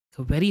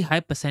a very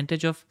high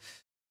percentage of,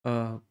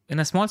 in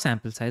a small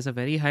sample size, a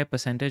very high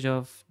percentage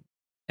of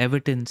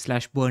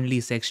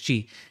Everton/Burnley's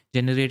XG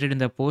generated in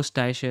the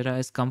post-Dyche era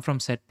has come from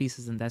set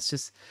pieces. And that's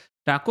just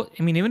Taco.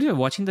 I mean, even if you're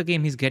watching the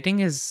game, he's getting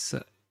his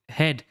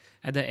head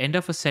at the end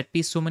of a set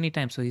piece so many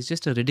times. So he's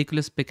just a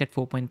ridiculous pick at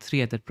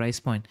 4.3 at that price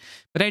point.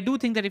 But I do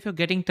think that if you're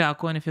getting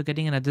Taco and if you're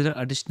getting another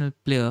additional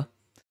player,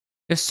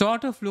 you're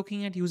sort of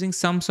looking at using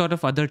some sort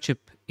of other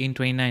chip in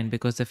 29,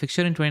 because the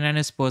fixture in 29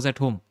 is Spurs at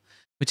home,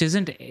 which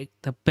isn't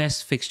the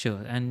best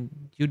fixture. And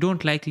you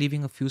don't like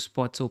leaving a few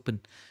spots open.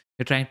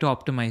 You're trying to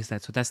optimize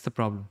that. So that's the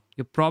problem.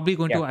 You're probably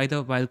going to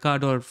either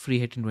wildcard or free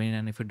hit in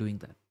 29 if you're doing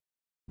that.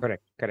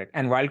 Correct.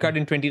 And wildcard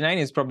in 29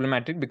 is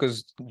problematic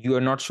because you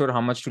are not sure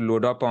how much to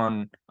load up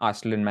on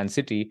Arsenal and Man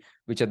City,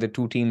 which are the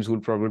two teams who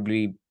will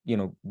probably,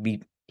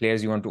 be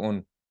players you want to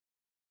own.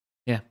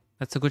 Yeah,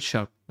 that's a good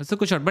shot.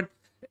 But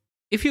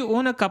if you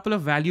own a couple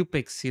of value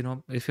picks,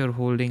 if you're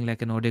holding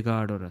like an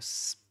Odegaard or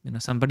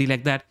somebody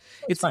like that,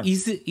 it's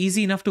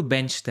easy enough to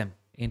bench them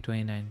in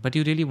 29. But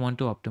you really want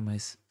to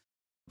optimize.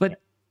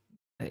 But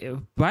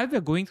while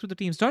we're going through the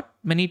teams, not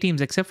many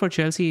teams except for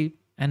Chelsea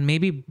and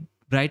maybe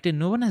Brighton,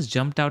 no one has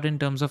jumped out in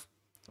terms of,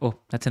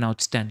 that's an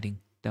outstanding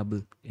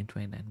double in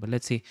 29. But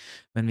let's see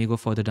when we go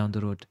further down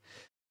the road.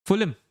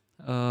 Fulham,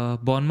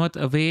 Bournemouth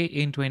away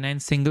in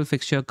 29, single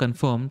fixture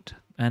confirmed.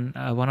 And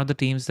one of the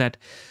teams that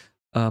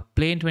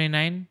play in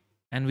 29,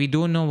 and we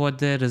don't know what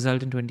their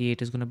result in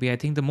 28 is going to be. I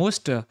think the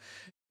most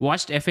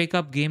watched FA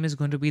Cup game is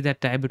going to be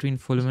that tie between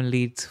Fulham and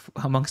Leeds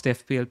amongst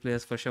FPL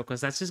players for sure,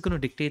 because that's just going to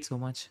dictate so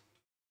much.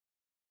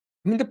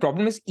 I mean, the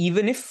problem is,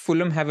 even if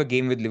Fulham have a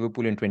game with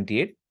Liverpool in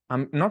 28,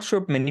 I'm not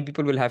sure many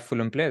people will have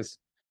Fulham players.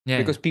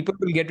 Because people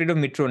will get rid of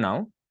Mitro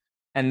now,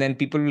 and then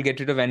people will get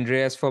rid of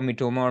Andreas for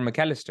Mitoma or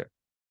McAllister.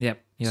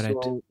 Yep, you're right.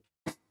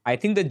 I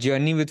think the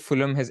journey with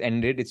Fulham has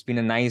ended. It's been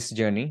a nice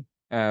journey.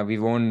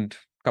 We've owned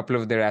a couple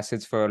of their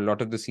assets for a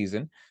lot of the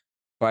season,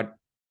 but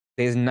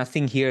there's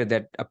nothing here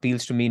that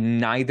appeals to me,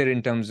 neither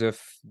in terms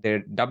of their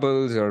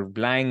doubles or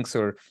blanks,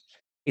 or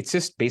it's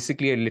just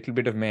basically a little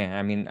bit of meh.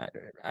 I mean,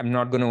 I'm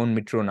not going to own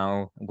Mitro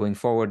now going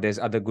forward. There's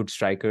other good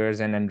strikers,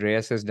 and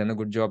Andreas has done a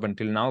good job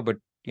until now, but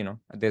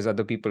there's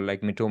other people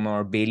like Mitoma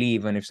or Bailey,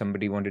 even if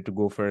somebody wanted to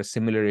go for a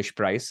similar-ish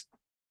price,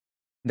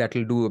 that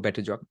will do a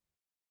better job.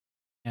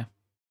 Yeah.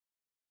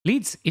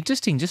 Leeds,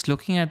 interesting. Just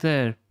looking at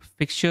their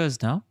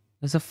fixtures now,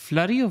 there's a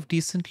flurry of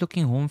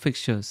decent-looking home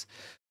fixtures.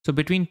 So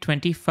between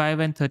 25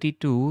 and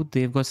 32,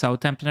 they've got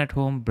Southampton at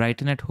home,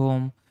 Brighton at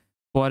home,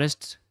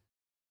 Forest,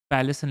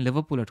 Palace and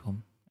Liverpool at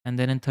home. And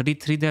then in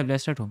 33, they have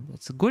Leicester at home.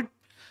 It's a good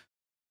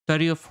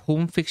flurry of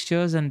home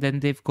fixtures. And then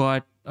they've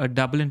got a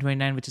double in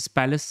 29, which is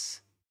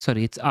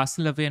it's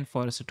Arsenal away and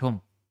Forest at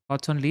home.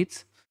 Thoughts on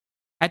Leeds?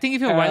 I think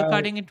if you're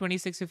wildcarding in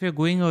 26, if you're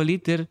going early,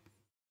 they're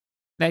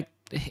like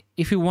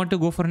if you want to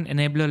go for an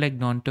enabler like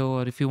Nonto,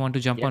 or if you want to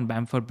jump on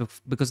Bamford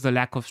because of the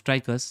lack of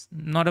strikers,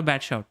 not a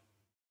bad shout.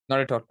 Not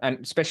at all. And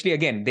especially,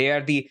 again, they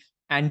are the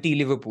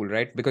anti-Liverpool,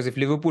 right? Because if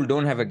Liverpool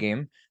don't have a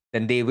game,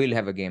 then they will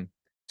have a game.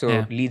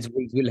 So Leeds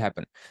will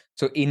happen.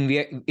 So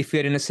if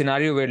we're in a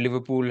scenario where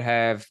Liverpool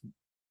are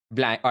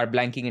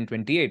blanking in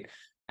 28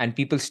 and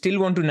people still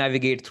want to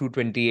navigate through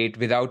 28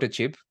 without a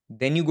chip,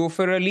 then you go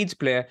for a Leeds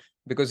player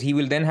because he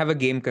will then have a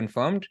game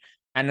confirmed,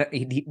 and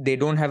they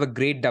don't have a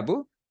great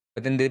double,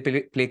 but then they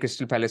play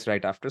Crystal Palace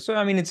right after. So,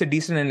 I mean, it's a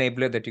decent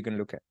enabler that you can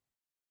look at.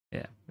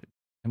 Yeah.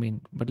 I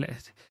mean, but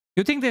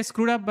you think they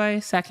screwed up by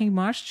sacking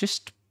Marsh?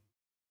 Just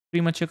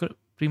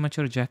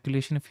premature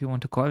ejaculation, if you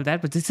want to call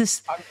that. But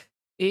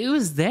it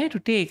was there to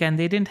take, and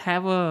they didn't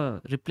have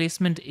a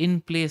replacement in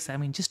place. I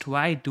mean, just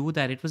why do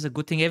that? It was a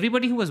good thing.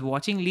 Everybody who was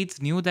watching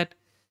Leeds knew that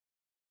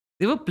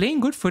they were playing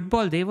good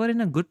football. They were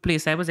in a good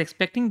place. I was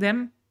expecting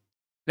them.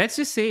 Let's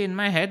just say, in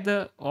my head,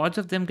 the odds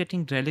of them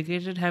getting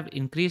relegated have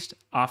increased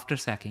after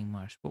sacking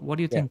Marsh. But what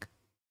do you think?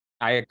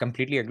 I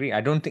completely agree. I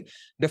don't think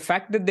the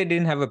fact that they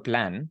didn't have a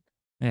plan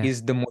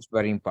is the most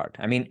worrying part.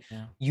 I mean,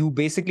 you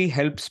basically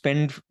help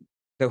spend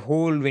the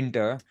whole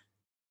winter.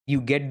 You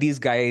get these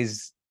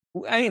guys.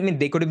 I mean,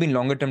 they could have been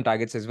longer term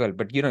targets as well,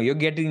 but you're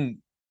getting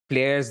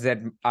players that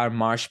are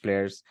Marsh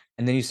players,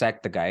 and then you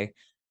sack the guy,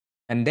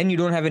 and then you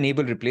don't have an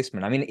able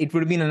replacement. I mean, it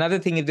would have been another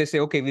thing if they say,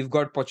 okay, we've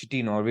got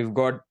Pochettino or we've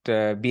got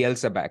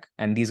Bielsa back,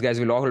 and these guys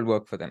will all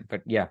work for them.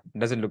 But yeah, it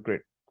doesn't look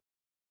great.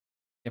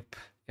 Yep.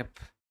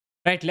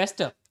 Right,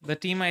 Leicester, the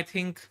team, I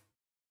think,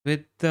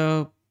 with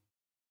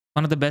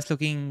one of the best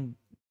looking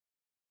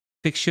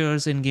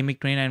fixtures in Game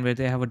Week 29, where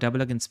they have a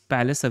double against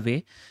Palace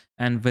away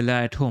and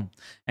Villa at home.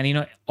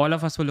 And all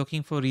of us were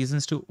looking for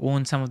reasons to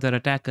own some of their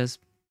attackers.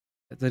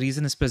 The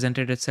reason is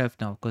presented itself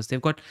now, because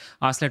they've got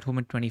Arsenal at home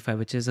at 25,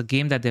 which is a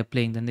game that they're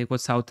playing. Then they've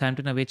got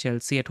Southampton away,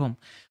 Chelsea at home.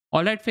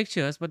 All right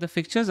fixtures, but the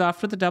fixtures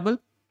after the double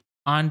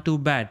aren't too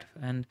bad.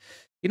 And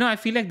I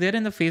feel like they're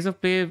in the phase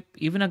of play.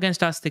 Even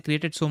against us, they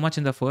created so much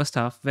in the first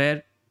half,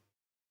 where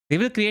they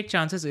will create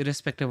chances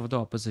irrespective of the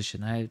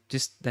opposition.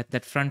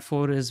 That front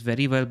four is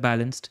very well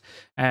balanced.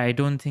 I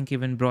don't think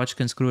even Broch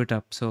can screw it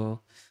up.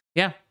 So,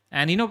 yeah.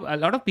 And, a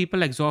lot of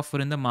people like Zoff were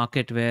in the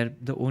market where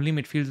the only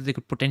midfield that they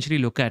could potentially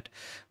look at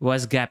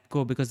was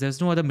Gapco, because there's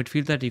no other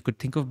midfield that you could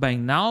think of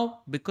buying.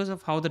 Now, because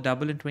of how the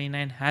double in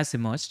 29 has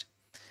emerged,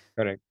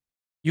 correct,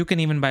 you can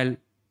even buy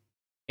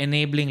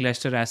enabling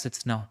Leicester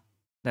assets now.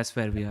 That's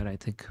where we are, I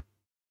think.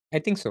 I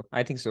think so.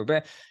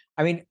 But,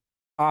 I mean,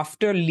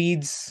 after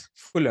Leeds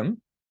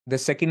Fulham, the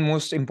second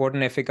most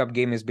important FA Cup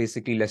game is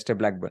basically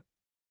Leicester-Blackburn.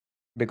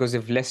 Because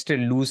if Leicester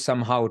lose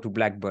somehow to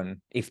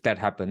Blackburn, if that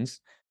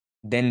happens,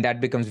 then that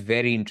becomes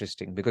very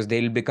interesting, because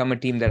they'll become a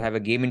team that have a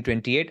game in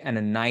 28 and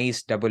a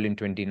nice double in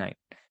 29.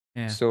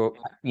 Yeah. So,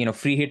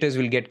 free hitters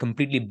will get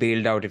completely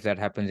bailed out if that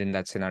happens in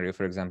that scenario.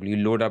 For example, you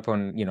load up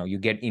on, you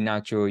get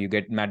Inacho, you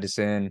get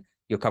Maddison,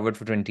 you're covered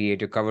for 28,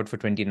 you're covered for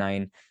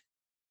 29.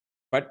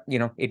 But,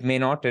 it may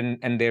not.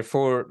 And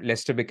therefore,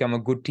 Leicester become a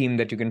good team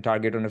that you can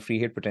target on a free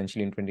hit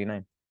potentially in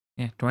 29.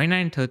 Yeah,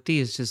 29-30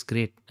 is just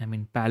great. I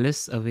mean,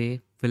 Palace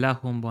away, Villa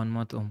home,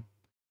 Bournemouth home.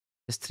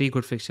 There's 3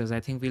 good fixtures. I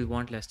think we'll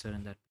want Leicester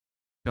in that.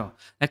 Sure.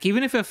 Like,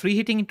 even if you're free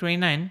hitting in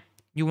 29,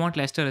 you want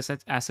Leicester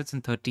assets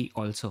in 30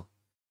 also.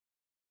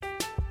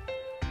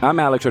 I'm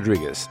Alex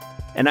Rodriguez.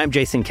 And I'm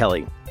Jason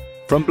Kelly.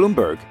 From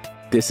Bloomberg,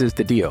 this is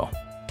The Deal.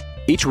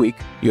 Each week,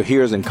 you'll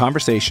hear us in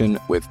conversation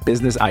with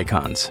business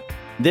icons.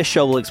 This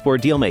show will explore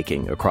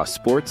deal-making across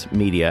sports,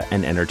 media,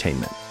 and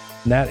entertainment.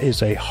 That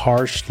is a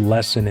harsh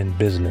lesson in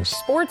business.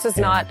 Sports is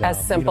not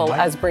as simple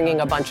as bringing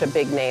a bunch of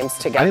big names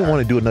together. I didn't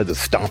want to do another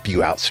stomp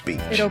you out speech.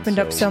 It opened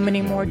up so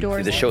many more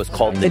doors. The show is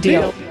called The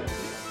Deal.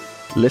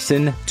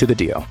 Listen to The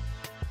Deal.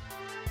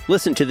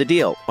 Listen to The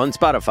Deal on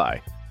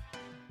Spotify.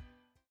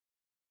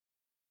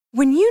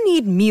 When you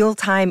need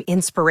mealtime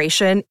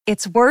inspiration,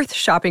 it's worth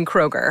shopping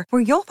Kroger,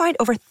 where you'll find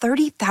over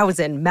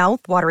 30,000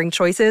 mouth-watering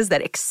choices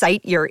that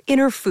excite your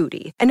inner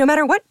foodie. And no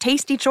matter what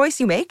tasty choice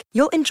you make,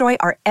 you'll enjoy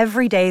our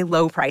everyday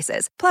low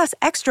prices, plus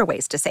extra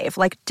ways to save,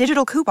 like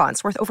digital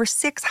coupons worth over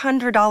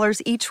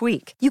 $600 each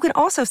week. You can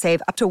also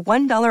save up to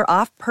 $1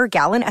 off per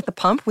gallon at the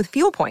pump with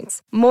fuel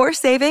points. More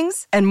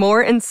savings and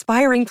more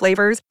inspiring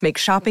flavors make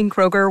shopping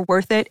Kroger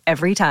worth it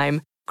every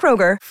time.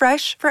 Kroger,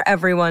 fresh for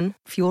everyone.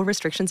 Fuel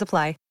restrictions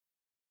apply.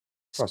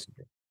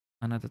 Possibly.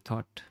 Another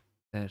thought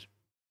there.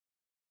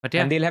 But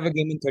yeah. And they'll have a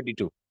game in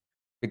 32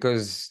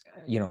 because,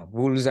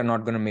 Wolves are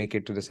not going to make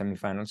it to the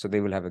semi-final, so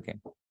they will have a game.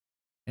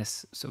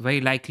 Yes, so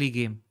very likely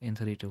game in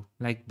 32.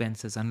 Like Ben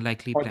says,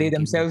 unlikely. Or they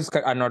themselves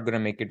are not going to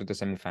make it to the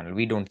semi-final.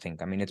 We don't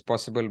think. I mean, it's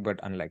possible, but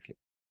unlikely.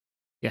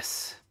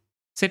 Yes.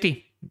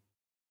 City.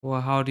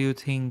 Well, how do you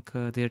think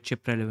they're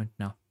chip relevant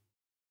now?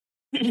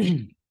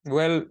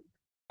 Well,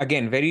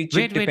 again, very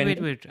chip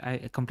dependent. Wait.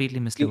 I completely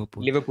missed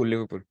Liverpool.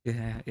 Liverpool.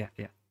 Yeah.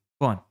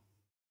 Go on.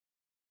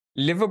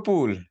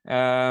 Liverpool.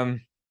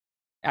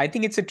 I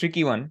think it's a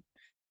tricky one.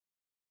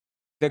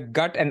 The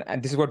gut,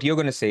 and this is what you're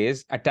going to say,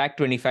 is attack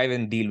 25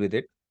 and deal with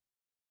it.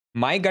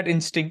 My gut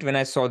instinct when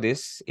I saw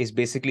this is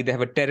basically they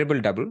have a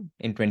terrible double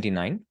in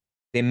 29.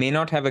 They may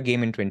not have a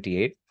game in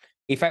 28.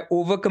 If I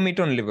overcommit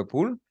on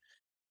Liverpool,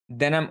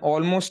 then I'm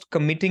almost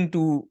committing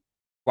to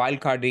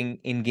wildcarding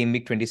in game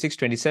week 26,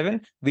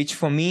 27, which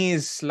for me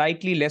is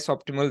slightly less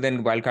optimal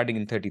than wildcarding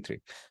in 33.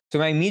 So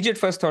my immediate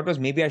first thought was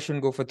maybe I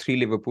shouldn't go for 3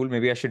 Liverpool.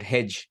 Maybe I should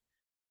hedge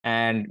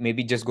and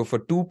maybe just go for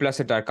 2 plus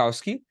a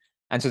Tarkowski.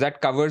 And so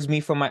that covers me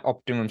for my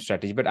optimum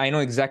strategy. But I know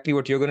exactly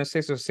what you're going to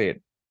say, so say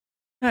it.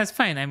 That's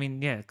fine. I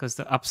mean, yeah, because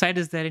the upside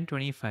is there in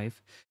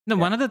 25. Now,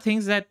 one of the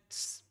things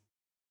that's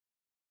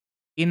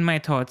in my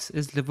thoughts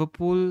is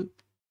Liverpool's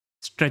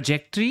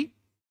trajectory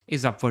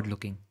is upward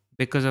looking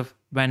because of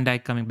Van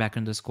Dijk coming back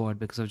in the squad,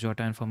 because of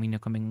Jota and Firmino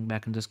coming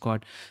back in the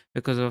squad,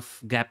 because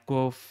of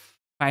Gakpo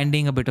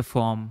finding a bit of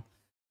form.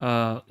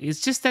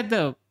 It's just that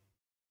the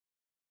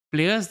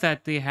players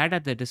that they had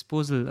at their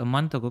disposal a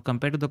month ago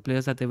compared to the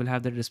players that they will have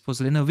at their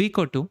disposal in a week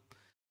or two,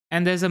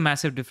 and there's a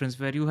massive difference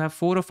where you have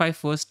 4 or 5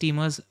 first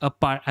teamers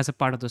as a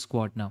part of the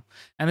squad now.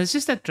 And it's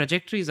just that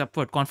trajectory is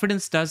upward.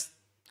 Confidence does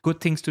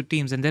good things to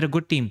teams, and they're a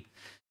good team.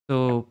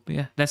 So,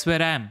 yeah, that's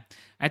where I am.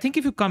 I think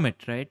if you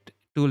commit, right,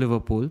 to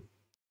Liverpool,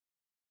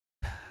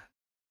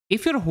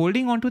 if you're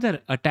holding on to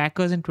their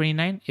attackers in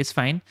 29, it's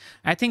fine.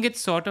 I think it's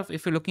sort of,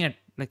 if you're looking at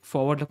like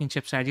forward-looking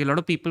chip strategy, a lot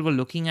of people were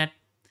looking at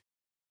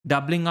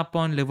doubling up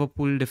on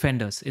Liverpool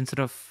defenders instead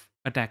of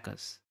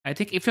attackers. I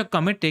think if you're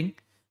committing,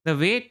 the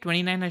way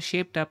 29 has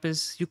shaped up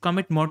is you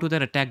commit more to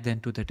their attack than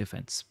to their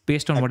defense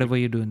based on whatever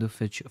you do in the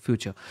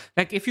future.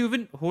 Like if you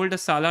even hold a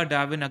Salah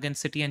Darwin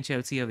against City and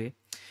Chelsea away,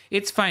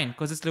 it's fine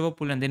because it's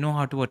Liverpool and they know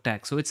how to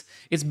attack. So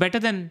it's better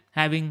than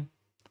having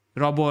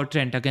Robbo or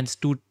Trent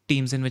against two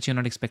teams in which you're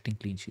not expecting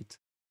clean sheets.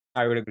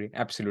 I would agree.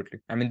 Absolutely.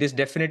 I mean, this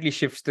definitely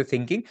shifts the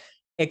thinking,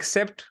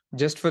 except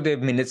just for the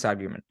minutes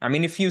argument. I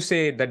mean, if you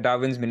say that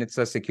Darwin's minutes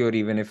are secure,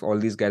 even if all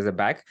these guys are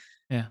back,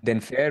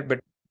 then fair. But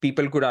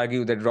people could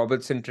argue that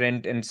Robertson,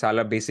 Trent, and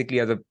Salah basically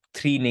are the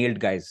 3 nailed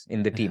guys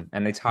in the team,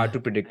 and it's hard to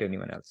predict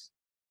anyone else.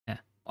 Yeah.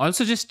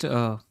 Also, just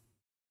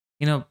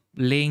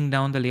laying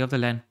down the lay of the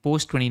land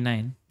post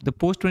 29. The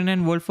post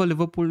 29 world for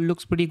Liverpool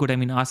looks pretty good. I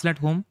mean, Arsenal at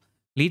home,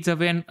 Leeds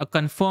away, and a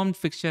confirmed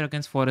fixture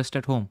against Forest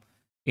at home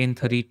in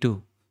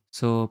 32.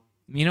 So,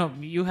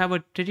 you have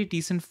a pretty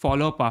decent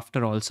follow-up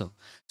after also.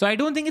 So I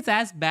don't think it's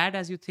as bad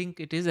as you think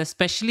it is,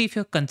 especially if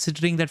you're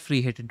considering that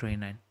free hit in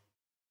 29.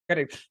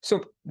 Correct.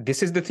 So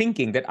this is the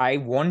thinking that I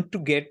want to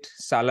get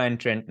Salah and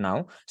Trent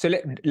now. So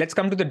let's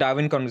come to the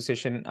Darwin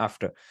conversation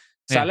after.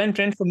 Salah and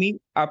Trent for me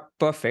are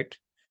perfect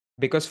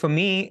because for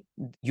me,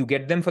 you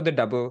get them for the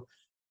double.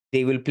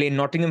 They will play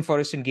Nottingham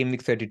Forest in game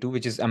week 32,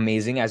 which is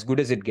amazing, as good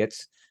as it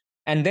gets.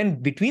 And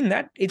then between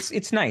that,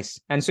 it's nice.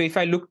 And so if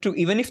I look to,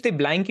 even if they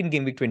blank in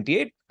game week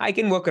 28, I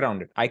can work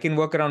around it. I can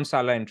work around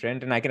Salah and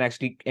Trent, and I can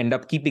actually end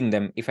up keeping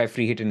them if I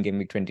free hit in game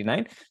week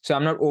 29. So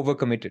I'm not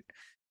overcommitted.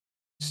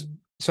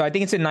 So I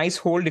think it's a nice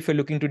hold if you're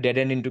looking to dead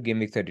end into game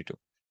week 32.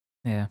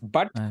 Yeah.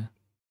 But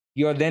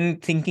you're then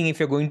thinking if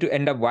you're going to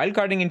end up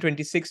wildcarding in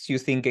 26, you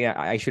think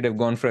I should have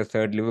gone for a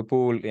third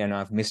Liverpool.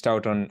 I've missed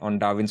out on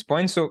Darwin's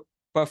points. So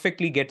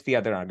perfectly get the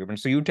other argument.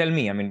 So you tell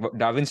me, I mean,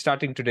 Darwin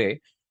starting today.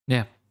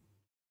 Yeah.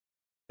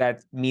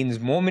 That means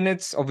more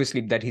minutes, obviously,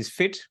 that he's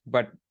fit.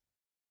 But,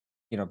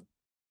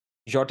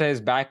 Jota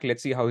is back.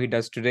 Let's see how he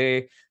does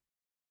today.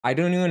 I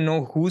don't even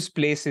know whose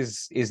place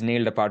is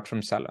nailed apart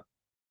from Salah.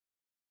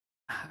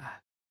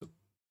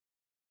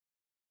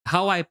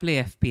 How I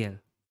play FPL.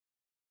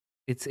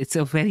 It's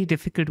a very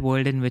difficult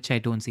world in which I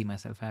don't see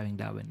myself having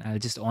Darwin. I'll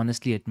just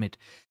honestly admit.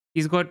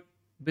 He's got,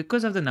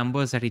 because of the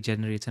numbers that he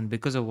generates and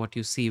because of what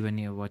you see when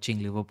you're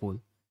watching Liverpool,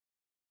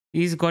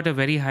 he's got a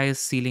very high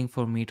ceiling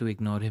for me to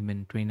ignore him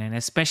in 29,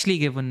 especially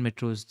given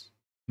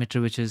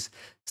Mitrovic's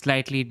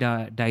slightly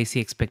dicey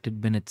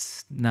expected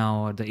minutes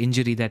now, or the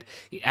injury that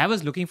I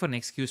was looking for an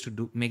excuse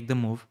to make the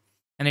move.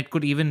 And it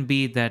could even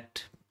be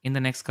that in the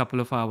next couple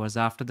of hours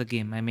after the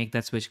game, I make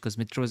that switch because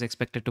Mitro is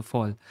expected to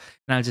fall, and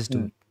I'll just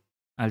do it.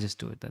 I'll just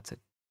do it. That's it.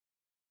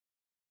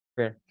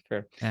 Fair.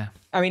 Yeah.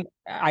 I mean,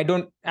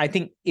 I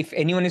think if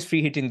anyone is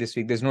free hitting this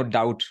week, there's no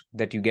doubt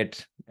that you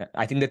get,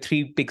 I think the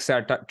 3 picks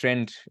are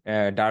Trent,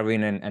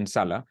 Darwin, and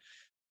Salah.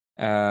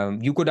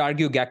 You could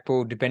argue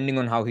Gakpo, depending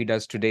on how he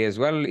does today as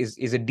well,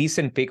 is a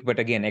decent pick, but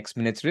again, X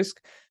minutes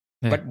risk.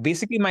 Yeah. But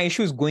basically my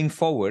issue is going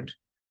forward,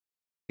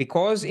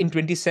 because in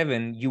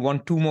 27, you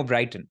want 2 more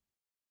Brighton.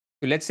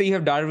 So let's say you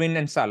have Darwin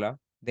and Salah,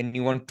 then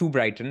you want 2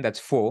 Brighton, that's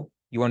 4.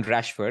 You want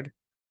Rashford.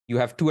 You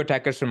have 2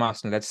 attackers from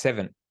Arsenal, that's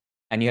 7.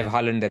 And you have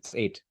Haaland, that's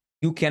 8.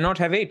 You cannot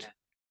have 8.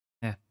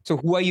 Yeah. So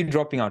who are you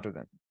dropping out of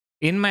them?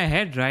 In my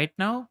head right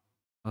now,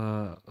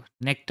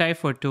 Necktie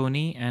for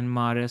Tony and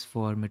Mahrez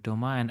for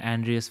Mitoma and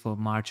Andreas for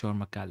March or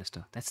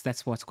McAllister.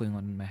 That's what's going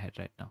on in my head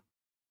right now.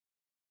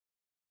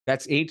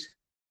 That's 8.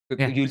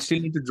 So you'll still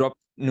need to drop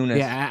Nunes.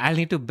 Yeah, I'll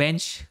need to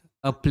bench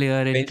a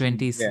player in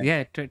 20s.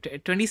 Yeah,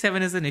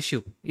 27 is an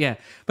issue. Yeah,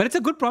 but it's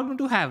a good problem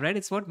to have, right?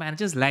 It's what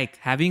managers like,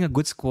 having a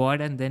good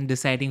squad and then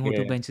deciding who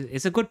to bench.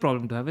 It's a good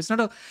problem to have. It's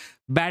not a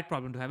bad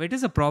problem to have. It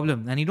is a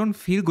problem and you don't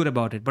feel good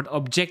about it. But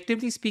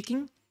objectively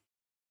speaking,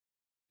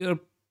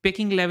 you're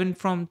picking 11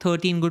 from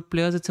 13 good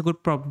players, it's a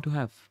good problem to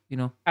have, you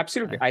know.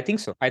 Absolutely. I think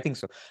so.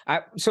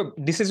 So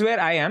this is where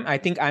I am. I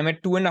think I'm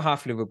at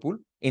 2.5 Liverpool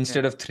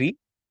instead of 3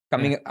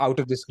 coming out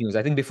of this news.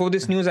 I think before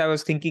this news, I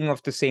was thinking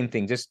of the same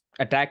thing, just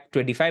attack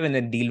 25 and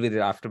then deal with it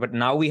after. But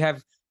now we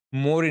have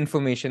more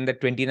information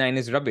that 29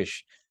 is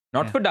rubbish.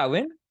 Not for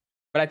Darwin,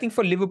 but I think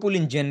for Liverpool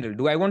in general.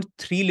 Do I want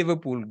 3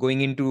 Liverpool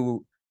going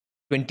into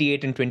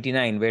 28 and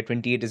 29, where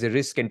 28 is a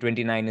risk and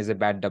 29 is a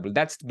bad double?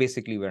 That's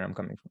basically where I'm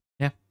coming from.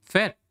 Yeah,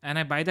 fair. And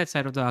I buy that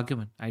side of the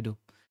argument. I do.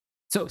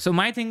 So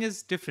my thing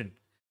is different,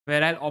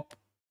 where I'll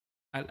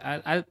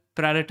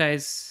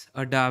prioritize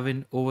a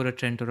Darwin over a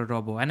Trent or a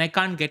Robbo. And I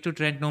can't get to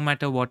Trent no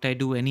matter what I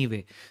do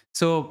anyway.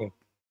 So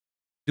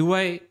do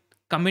I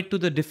commit to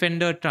the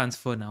defender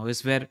transfer now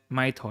is where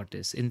my thought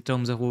is in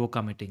terms of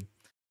overcommitting.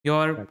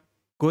 You're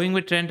going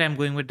with Trent, I'm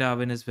going with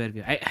Darwin is where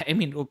we are. I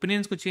mean,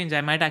 opinions could change.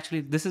 I might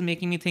actually, this is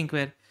making me think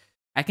where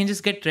I can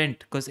just get Trent.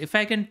 Because if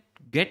I can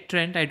get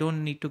Trent, I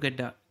don't need to get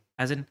Darwin.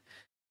 As in,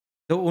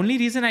 the only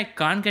reason I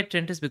can't get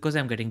Trent is because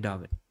I'm getting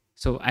Darwin.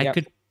 So I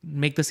could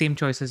make the same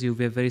choice as you.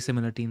 We have very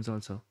similar teams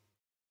also.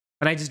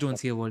 But I just don't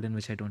see a world in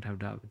which I don't have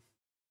Darwin.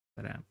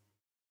 But I am.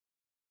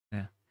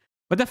 Yeah.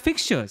 But the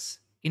fixtures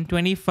in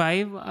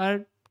 25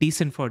 are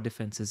decent for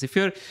defenses. If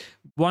you're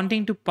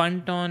wanting to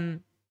punt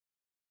on,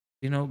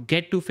 you know,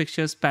 get 2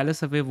 fixtures,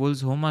 Palace away,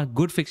 Wolves home are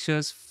good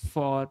fixtures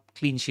for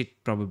clean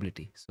sheet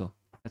probability. So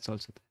that's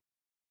also there.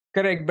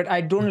 Correct, but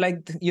I don't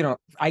like,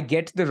 I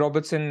get the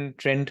Robertson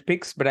Trent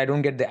picks, but I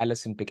don't get the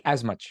Alisson pick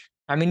as much.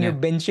 I mean, you're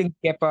benching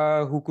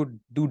Kepa, who could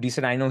do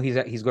decent. I know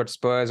he's got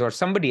Spurs or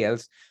somebody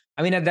else.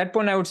 I mean, at that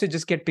point, I would say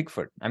just get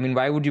Pickford. I mean,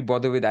 why would you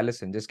bother with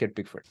Alisson? Just get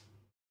Pickford.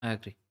 I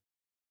agree.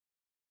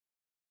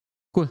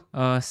 Cool.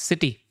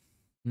 City.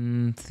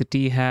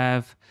 City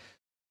have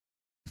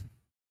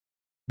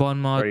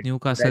Bournemouth,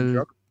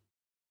 Newcastle.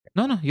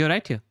 No, you're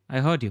right here. I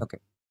heard you. Okay.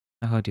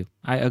 I heard you.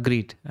 I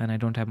agreed, and I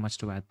don't have much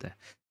to add there.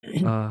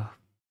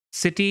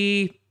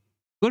 City,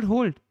 good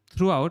hold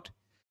throughout.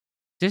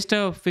 Just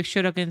a fixture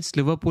against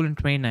Liverpool in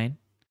 29,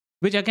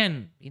 which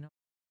again,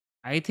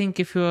 I think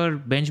if you're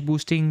bench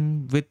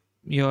boosting with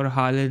your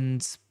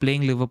Haalands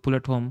playing Liverpool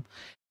at home,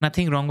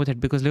 nothing wrong with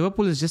it because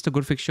Liverpool is just a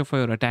good fixture for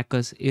your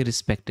attackers,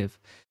 irrespective.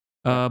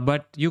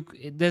 But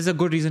there's a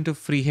good reason to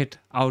free hit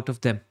out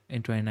of them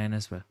in 29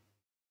 as well.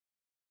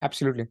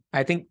 Absolutely.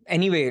 I think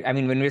anyway, I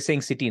mean, when we're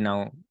saying City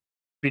now,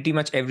 pretty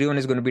much everyone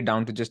is going to be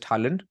down to just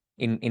Haaland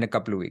in a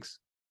couple of weeks.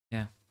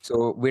 Yeah.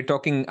 So we're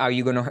talking, are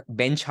you going to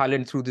bench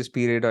Haaland through this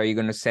period, or are you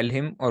going to sell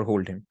him or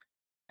hold him?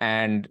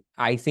 And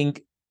I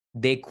think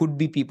there could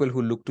be people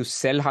who look to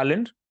sell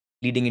Haaland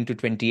leading into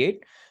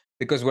 28,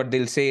 because what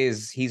they'll say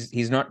is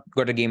he's not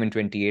got a game in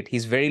 28.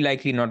 He's very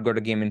likely not got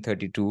a game in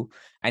 32.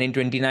 And in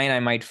 29, I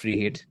might free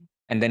hit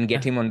and then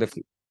get him on the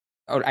field.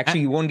 Or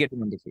actually, you won't get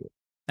him on the field.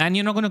 And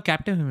you're not going to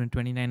captain him in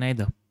 29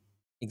 either.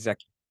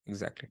 Exactly.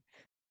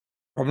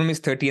 Problem is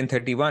 30 and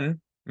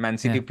 31. Man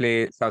City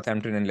play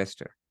Southampton and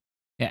Leicester.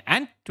 Yeah,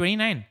 and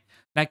 29.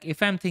 Like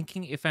if I'm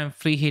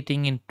free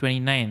hitting in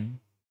 29,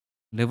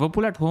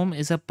 Liverpool at home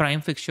is a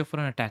prime fixture for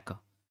an attacker.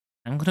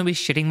 I'm going to be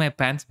shitting my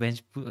pants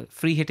bench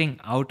free hitting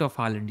out of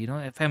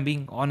Haaland, if I'm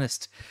being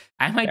honest.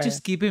 I might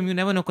just keep him, you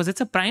never know, because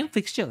it's a prime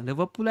fixture.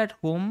 Liverpool at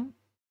home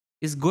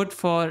is good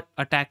for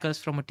attackers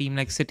from a team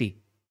like City.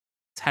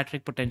 It's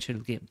hat-trick potential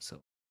game.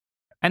 So,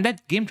 and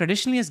that game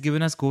traditionally has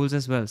given us goals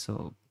as well.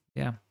 So,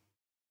 yeah.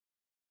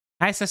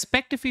 I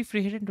suspect if we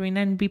free hit in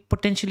 29, we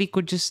potentially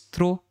could just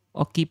throw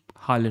or keep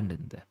Haaland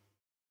in there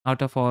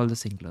out of all the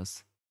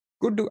singlers.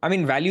 I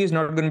mean, value is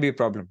not going to be a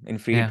problem in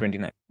free hit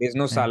 29. There's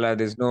no Salah,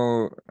 there's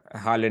no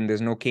Haaland,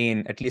 there's no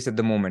Kane, at least at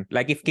the moment.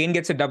 Like if Kane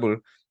gets a double,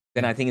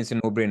 then I think it's a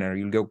no-brainer.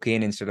 You'll go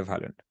Kane instead of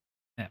Haaland.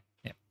 Yeah.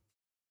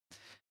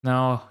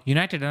 Now,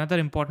 United, another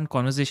important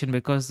conversation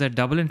because their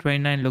double in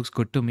 29 looks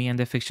good to me and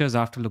their fixtures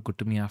after look good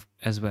to me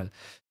as well.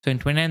 So in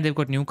 29, they've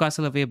got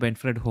Newcastle away,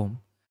 Brentford at home.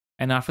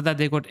 And after that,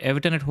 they've got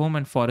Everton at home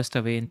and Forest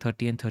away in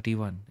 30 and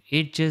 31.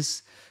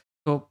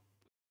 So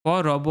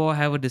for Robbo, I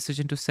have a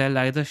decision to sell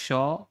either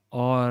Shaw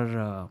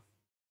or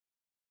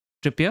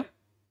Trippier.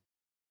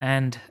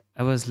 And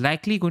I was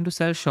likely going to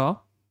sell Shaw.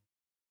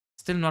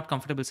 Still not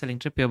comfortable selling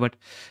Trippier, but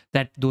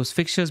those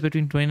fixtures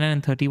between 29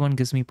 and 31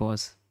 gives me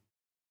pause.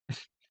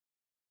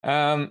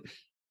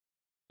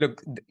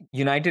 Look,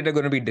 United are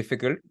going to be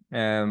difficult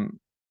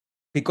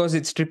because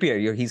it's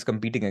Trippier he's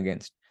competing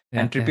against.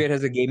 And Trippier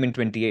has a game in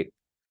 28.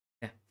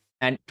 Yeah.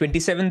 And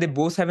 27, they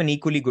both have an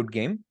equally good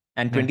game.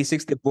 And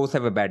 26, they both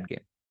have a bad game.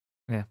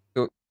 Yeah.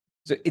 So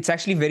it's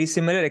actually very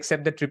similar,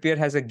 except that Trippier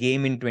has a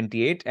game in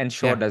 28 and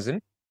Shaw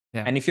doesn't.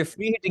 Yeah. And if you're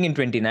free hitting in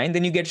 29,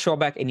 then you get Shaw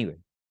back anyway.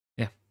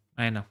 Yeah,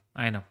 I know.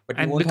 But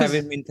you won't have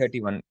him in 30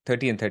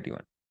 and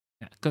 31.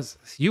 Yeah, because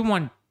you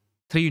want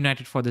 3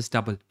 United for this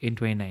double in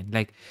 29.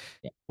 Like,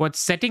 what's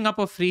setting up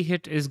a free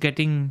hit is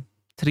getting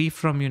 3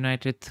 from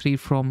United, 3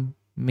 from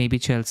maybe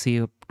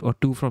Chelsea or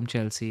 2 from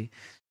Chelsea.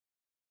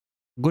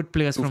 Good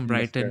players from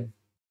Brighton. Leicester.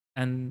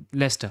 And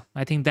Leicester.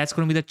 I think that's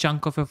going to be the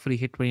chunk of a free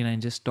hit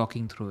 29, just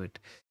talking through it.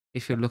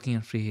 If you're looking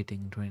at free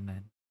hitting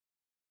 29.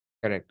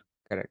 Correct.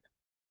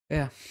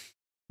 Yeah.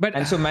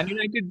 And so Man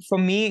United, for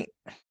me,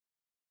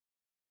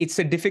 it's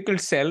a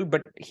difficult sell,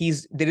 but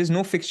there is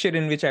no fixture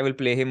in which I will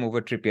play him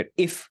over Trippier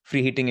if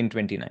free hitting in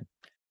 29.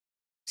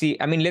 See,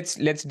 I mean, let's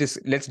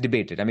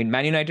debate it. I mean,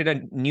 Man United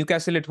and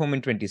Newcastle at home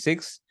in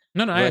 26.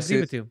 No, I agree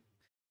with you.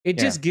 It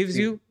just gives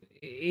you,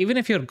 even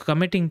if you're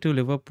committing to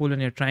Liverpool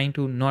and you're trying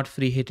to not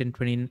free hit in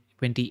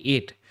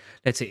 2028,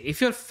 let's say,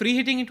 if you're free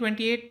hitting in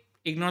 28,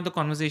 ignore the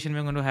conversation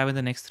we're going to have in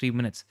the next 3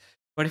 minutes.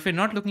 But if you're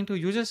not looking to,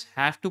 you just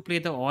have to play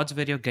the odds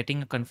where you're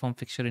getting a confirmed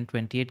fixture in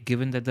 28,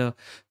 given that the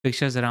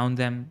fixtures around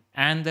them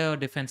and the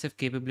defensive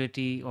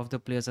capability of the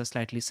players are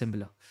slightly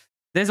similar.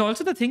 There's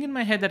also the thing in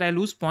my head that I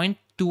lose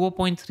 0.2 or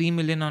 0.3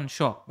 million on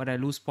Shaw, but I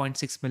lose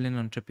 0.6 million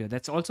on Trippier.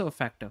 That's also a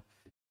factor.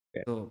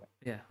 Yeah. So,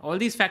 yeah, all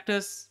these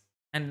factors,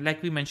 and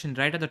like we mentioned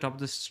right at the top of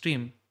the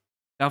stream,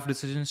 tough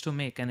decisions to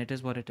make, and it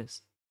is what it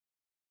is.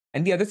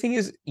 And the other thing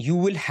is, you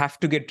will have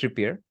to get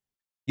Trippier.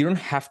 You don't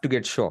have to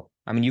get Shaw.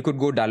 I mean, you could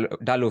go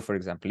Dalot, for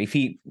example. If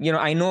he,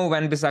 I know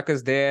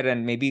Wan-Bissaka's there,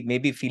 and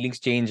maybe feelings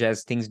change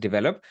as things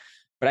develop.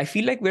 But I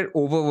feel like we're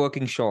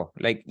overworking Shaw.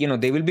 Like,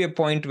 there will be a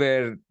point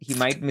where he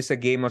might miss a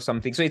game or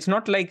something. So it's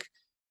not like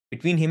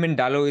between him and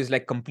Dalot is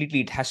like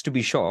completely, it has to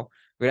be Shaw.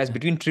 Whereas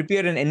between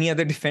Trippier and any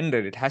other defender,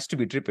 it has to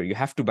be Trippier. You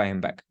have to buy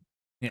him back.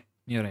 Yeah,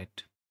 you're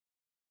right.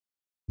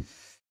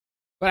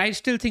 But I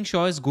still think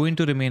Shaw is going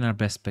to remain our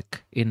best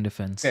pick in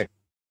defense.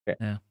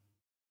 Yeah.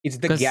 It's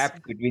the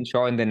gap between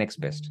Shaw and the next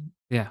best.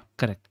 Yeah,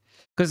 correct.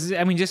 Because,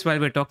 I mean, just while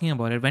we're talking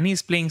about it, when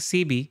he's playing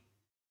CB,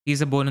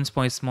 he's a bonus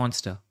points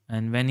monster.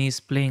 And when he's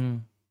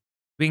playing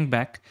wing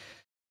back,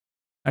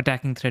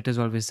 attacking threat is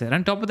always there.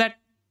 On top of that,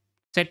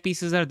 set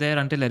pieces are there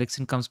until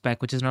Eriksen comes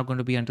back, which is not going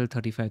to be until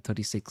 35,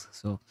 36.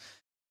 So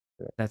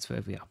that's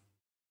where we are.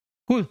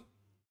 Cool.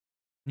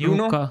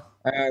 Bruno,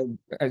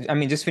 I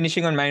mean, just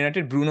finishing on Man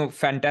United, Bruno,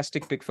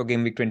 fantastic pick for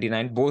Game Week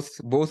 29.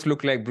 Both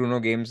look like Bruno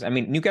games. I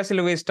mean, Newcastle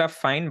away is tough,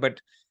 fine, but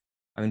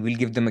I mean, we'll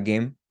give them a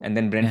game. And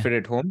then Brentford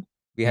at home.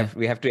 We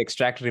have to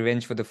extract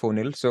revenge for the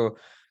 4-0. So,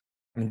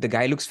 I mean, the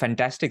guy looks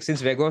fantastic.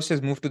 Since Weghorst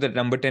has moved to the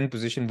number 10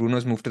 position,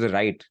 Bruno's moved to the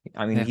right.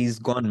 I mean, he's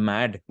gone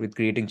mad with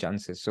creating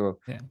chances. So,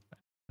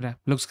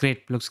 looks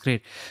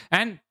great.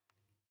 And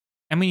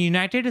I mean,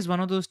 United is one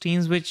of those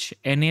teams which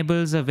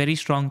enables a very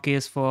strong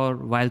case for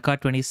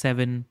wildcard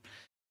 27,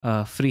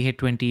 free hit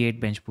 28,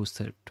 bench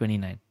booster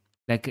 29.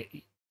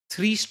 Like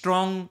 3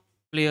 strong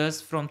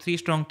players from 3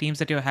 strong teams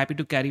that you're happy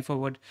to carry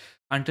forward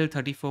until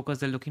 34 because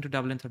they're looking to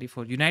double in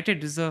 34.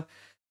 United is a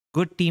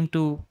good team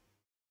to,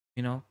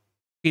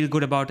 feel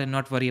good about and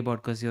not worry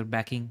about because you're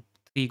backing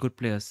 3 good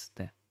players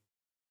there.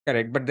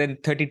 Correct. But then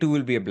 32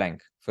 will be a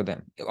blank for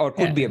them, or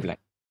could be a blank.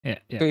 So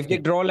if they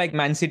draw like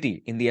Man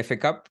City in the FA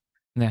Cup,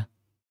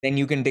 then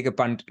you can take a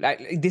punt.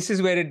 This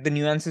is where the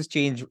nuances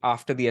change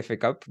after the FA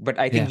Cup. But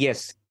I think,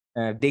 yes,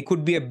 they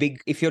could be a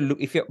big, if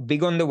you're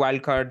big on the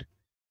wild card,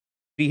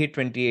 free hit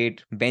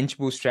 28, bench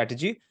boost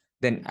strategy,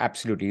 then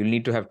absolutely, you'll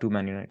need to have 2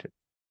 Man United.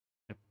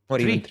 Or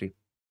 3. even 3.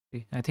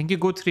 I think you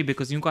go 3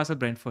 because Newcastle,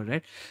 Brentford,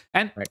 right?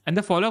 And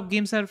the follow-up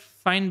games are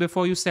fine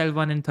before you sell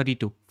one in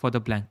 32 for the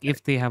blank,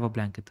 if they have a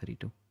blank at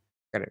 32.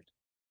 Correct.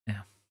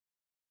 Yeah.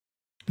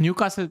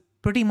 Newcastle,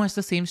 pretty much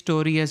the same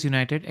story as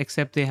United,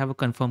 except they have a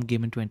confirmed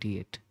game in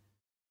 28.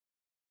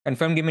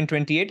 Confirmed game in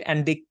 28,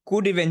 and they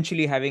could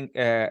eventually have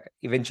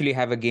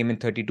a game in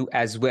 32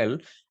 as well.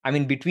 I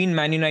mean, between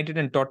Man United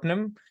and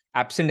Tottenham,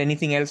 absent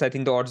anything else, I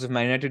think the odds of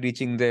Man United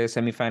reaching the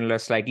semi-final are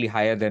slightly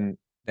higher than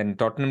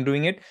Tottenham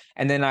doing it.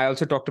 And then I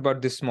also talked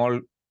about this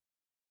small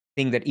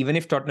thing that even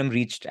if Tottenham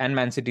reached and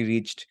Man City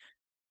reached,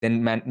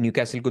 then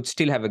Newcastle could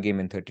still have a game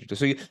in 32.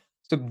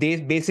 So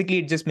basically,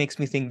 it just makes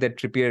me think that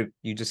Trippier,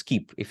 you just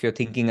keep if you're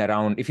thinking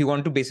around, if you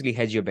want to basically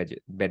hedge your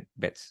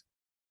bets.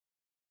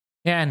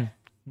 Yeah, and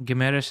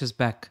Gimenez is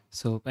back.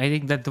 So I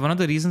think that one of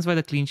the reasons why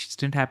the clean sheets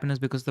didn't happen is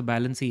because the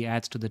balance he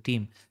adds to the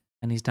team,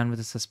 and he's done with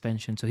the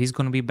suspension. So he's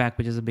going to be back,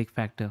 which is a big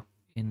factor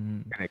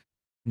in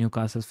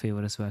Newcastle's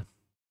favor as well.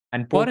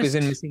 And Pope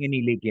isn't missing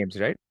any league games,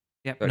 right?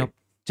 Yeah, nope,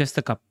 just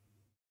the cup.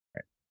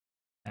 Right.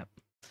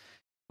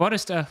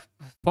 Yeah.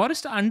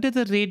 Forest under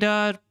the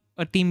radar,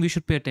 a team we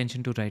should pay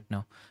attention to right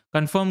now.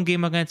 Confirmed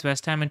game against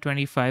West Ham in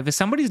 25. If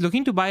somebody's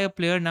looking to buy a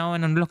player now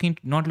and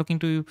not looking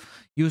to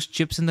use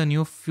chips in the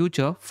near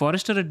future,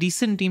 Forest are a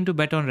decent team to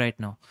bet on right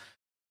now.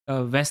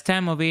 West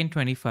Ham away in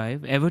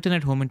 25, Everton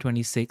at home in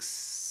 26,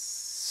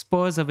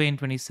 Spurs away in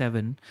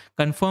 27,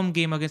 confirmed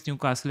game against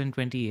Newcastle in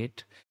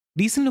 28,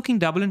 decent looking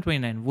double in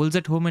 29, Wolves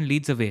at home and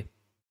Leeds away,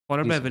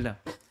 followed by Villa.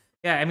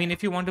 Yeah, I mean,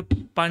 if you want to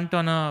punt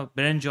on a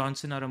Brennan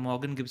Johnson or a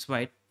Morgan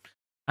Gibbs-White,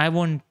 I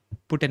won't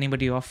put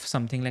anybody off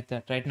something like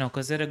that right now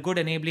because they're a good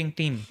enabling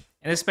team,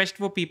 and especially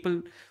for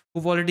people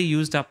who've already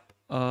used up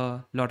a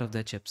lot of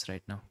their chips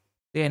right now.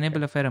 They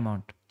enable a fair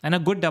amount and a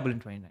good double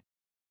in 29.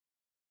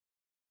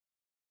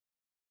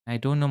 I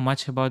don't know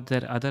much about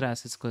their other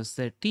assets because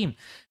their team.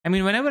 I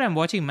mean, whenever I'm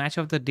watching Match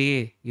of the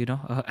Day,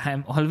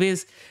 I'm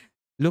always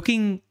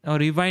looking or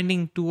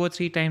rewinding 2 or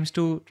 3 times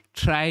to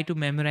try to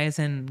memorize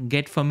and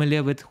get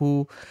familiar with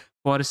who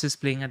Forest is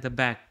playing at the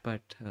back.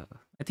 But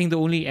I think the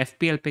only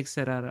FPL picks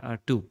there are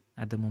 2.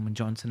 at the moment,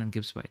 Johnson and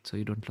Gibbs White. So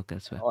you don't look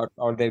elsewhere.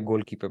 Or their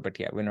goalkeeper. But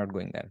yeah, we're not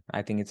going there.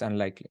 I think it's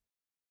unlikely.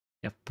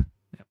 Yep.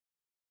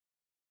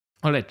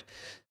 All right.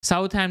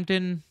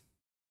 Southampton,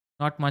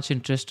 not much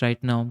interest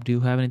right now. Do you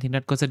have anything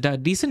that goes a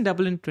decent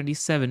double in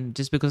 27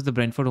 just because of the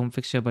Brentford home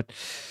fixture, but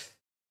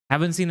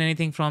haven't seen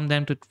anything from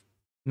them to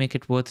make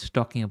it worth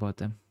talking about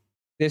them.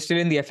 They're still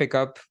in the FA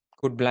Cup,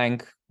 could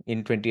blank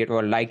in 28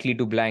 or likely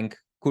to blank,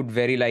 could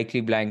very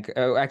likely blank.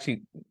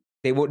 Actually,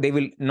 they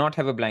will not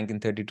have a blank in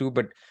 32,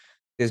 but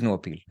there's no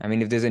appeal. I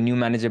mean, if there's a new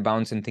manager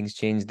bounce and things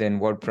change, then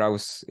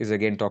Ward-Prowse is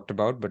again talked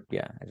about, but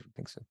yeah, I don't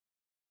think so.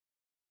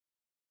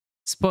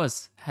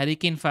 Spurs, Harry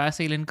Kane fire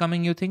sale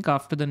incoming, you think,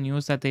 after the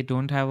news that they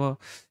don't have a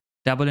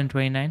double in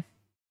 29?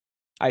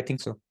 I think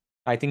so.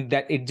 I think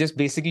that it just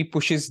basically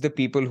pushes the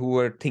people who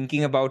are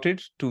thinking about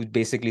it to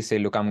basically say,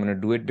 look, I'm going to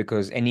do it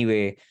because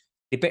anyway,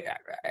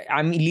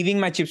 I'm leaving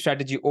my chip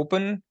strategy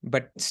open,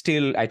 but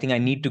still, I think I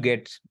need to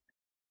get...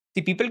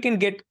 See, people can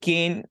get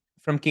Kane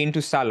from Kane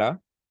to Salah.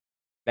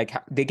 Like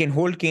they can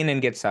hold Kane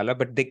and get Salah,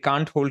 but they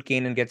can't hold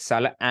Kane and get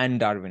Salah and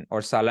Darwin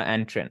or Salah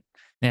and Trent.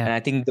 Yeah. And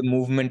I think the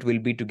movement will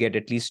be to get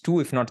at least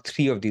 2, if not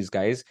 3 of these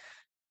guys.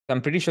 So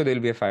I'm pretty sure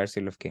there'll be a fire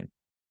sale of Kane.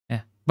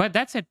 Yeah. But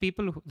that said,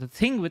 the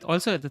thing with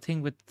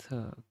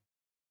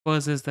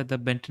Spurs is that the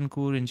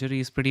Bentancur injury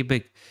is pretty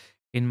big,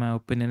 in my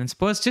opinion. And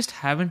Spurs just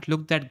haven't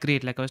looked that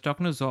great. Like I was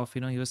talking to Zoff,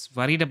 he was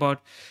worried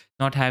about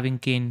not having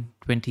Kane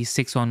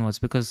 26 onwards,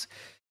 because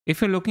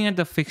if you're looking at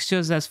the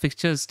fixtures as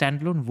fixtures,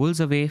 standalone, Wolves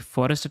away,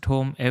 Forest at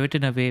home,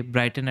 Everton away,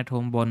 Brighton at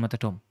home, Bournemouth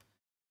at home.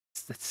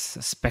 That's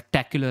a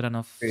spectacular run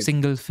of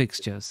single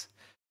fixtures.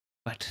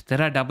 But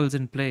there are doubles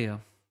in play here.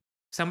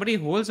 Somebody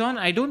holds on,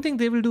 I don't think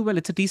they will do well.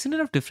 It's a decent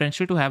enough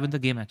differential to have in the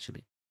game,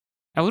 actually.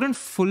 I wouldn't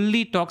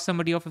fully talk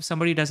somebody off if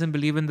somebody doesn't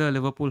believe in the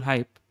Liverpool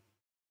hype.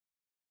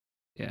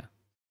 Yeah.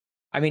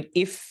 I mean,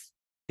 if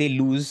they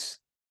lose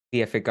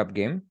the FA Cup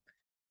game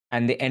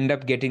and they end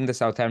up getting the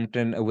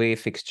Southampton away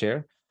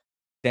fixture,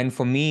 then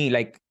for me,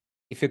 like,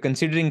 if you're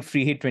considering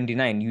free hit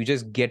 29, you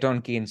just get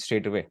on Kane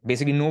straight away.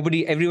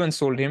 Basically, everyone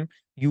sold him,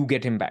 you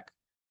get him back.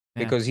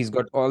 Yeah. Because he's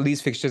got all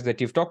these fixtures that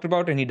you've talked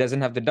about and he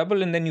doesn't have the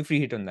double, and then you free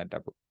hit on that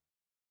double.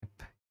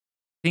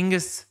 Thing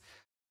is,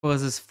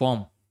 Spurs'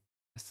 form.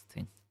 That's the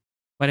thing.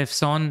 But if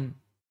Son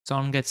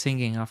gets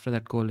singing after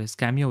that goal, his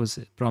cameo was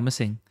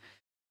promising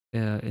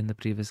in the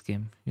previous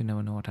game. You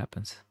never know what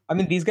happens. I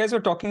mean, these guys were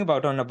talking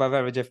about on Above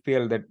Average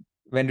FPL that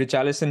when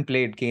Richarlison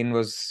played, Kane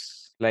was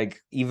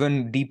like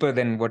even deeper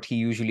than what he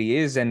usually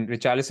is, and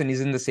Richarlison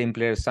isn't the same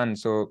player's Son,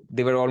 so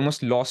they were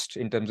almost lost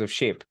in terms of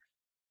shape.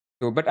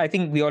 So, but I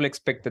think we all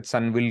expect that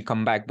Son will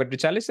come back. But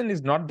Richarlison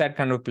is not that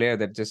kind of player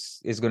that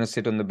just is going to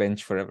sit on the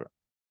bench forever.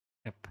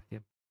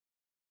 Yep.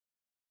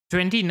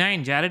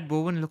 29, Jared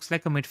Bowen looks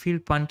like a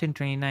midfield punt in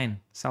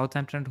 29.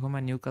 Southampton at home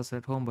and Newcastle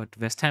at home, but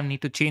West Ham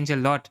need to change a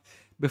lot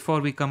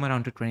before we come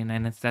around to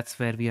 29. That's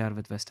where we are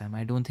with West Ham.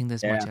 I don't think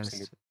there's much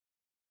else.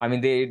 I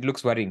mean, it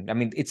looks worrying. I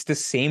mean, it's the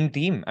same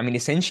team. I mean,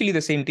 essentially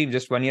the same team,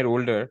 just 1 year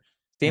older,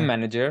 same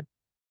manager,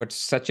 but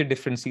such a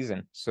different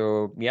season.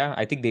 So, yeah,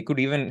 I think they could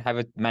even have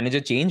a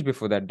manager change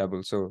before that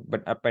double. So,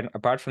 but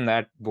apart from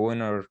that,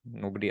 Bowen or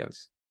nobody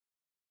else.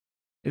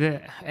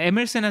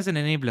 Emerson as an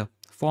enabler,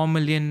 4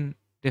 million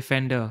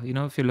defender.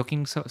 If you're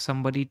looking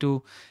somebody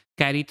to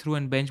carry through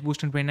and bench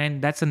boost in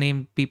 29, that's a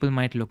name people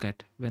might look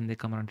at when they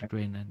come around to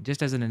 29,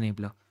 just as an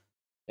enabler.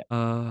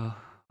 Yeah.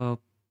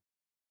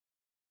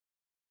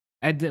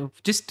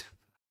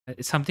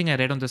 Something I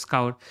read on the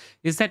Scout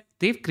is that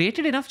they've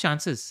created enough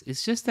chances.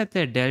 It's just that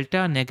their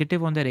delta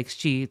negative on their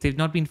XG, they've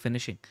not been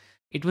finishing.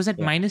 It was at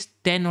minus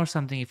 10 or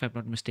something, if I'm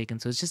not mistaken.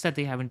 So it's just that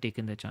they haven't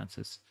taken their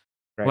chances.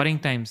 Right. Worrying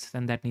times,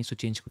 and that needs to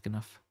change quick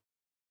enough.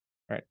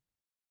 Right.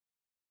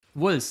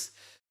 Wolves.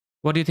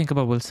 What do you think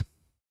about Wolves?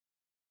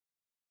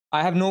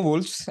 I have no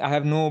Wolves. I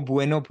have no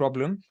Bueno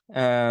problem.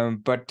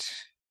 But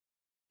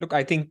look,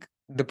 I think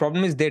the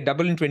problem is their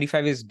double in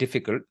 25 is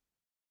difficult.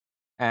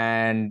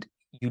 And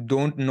you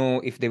don't know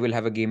if they will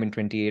have a game in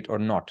 28 or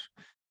not.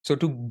 So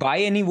to buy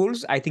any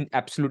Wolves, I think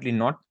absolutely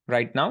not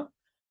right now.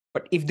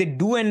 But if they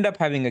do end up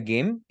having a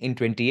game in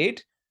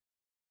 28,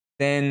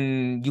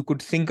 then you could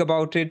think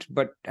about it.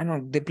 But I don't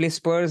know, they play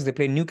Spurs, they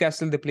play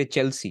Newcastle, they play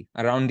Chelsea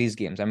around these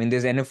games. I mean,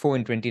 there's NFO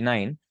in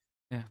 29.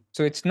 Yeah.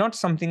 So it's not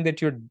something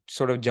that you're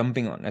sort of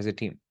jumping on as a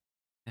team.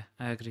 Yeah,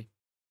 I agree.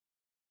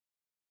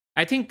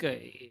 I think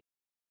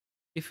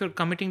if you're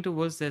committing to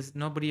Wolves, there's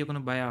nobody you're going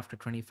to buy after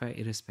 25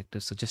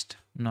 irrespective. So just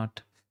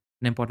not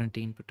an important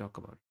team to talk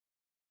about.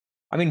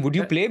 I mean, would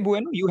you play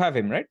Bueno? You have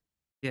him, right?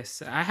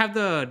 Yes. I have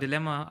the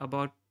dilemma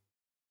about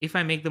if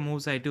I make the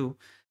moves I do,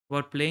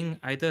 about playing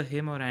either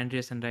him or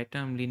Andreas. And right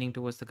now I'm leaning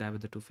towards the guy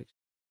with the 2 fixtures.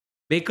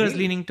 Baker's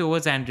leaning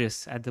towards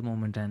Andreas at the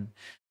moment. And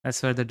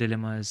that's where the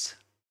dilemma is.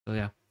 So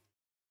yeah.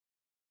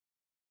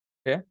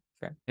 Yeah.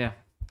 Fair. Yeah.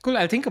 Cool.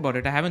 I'll think about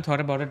it. I haven't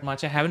thought about it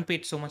much. I haven't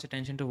paid so much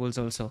attention to Wolves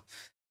also.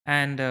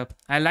 And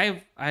I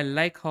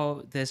like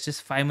how there's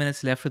just 5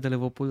 minutes left of the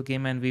Liverpool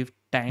game and we've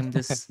timed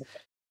this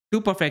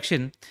to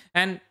perfection.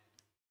 And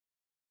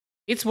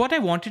It's what I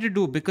wanted to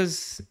do,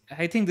 because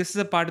I think this is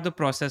a part of the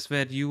process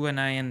where you and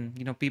I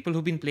and people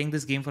who've been playing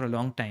this game for a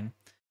long time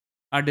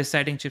are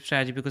deciding chip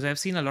strategy, because I've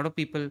seen a lot of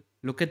people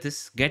look at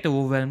this, get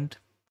overwhelmed,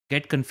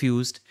 get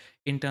confused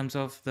in terms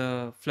of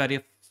the flurry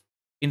of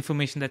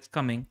information that's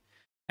coming.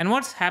 And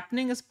what's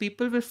happening is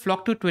people will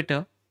flock to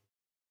Twitter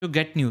to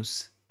get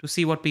news, to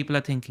see what people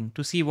are thinking,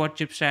 to see what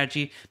chip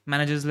strategy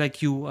managers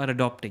like you are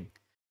adopting.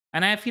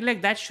 And I feel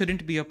like that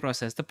shouldn't be a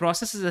process. The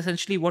process is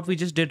essentially what we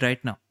just did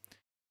right now.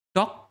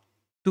 Talk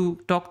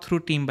through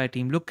team by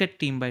team, look at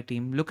team by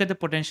team, look at the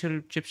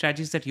potential chip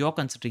strategies that you're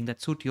considering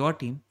that suit your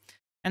team,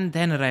 and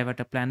then arrive at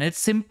a plan. It's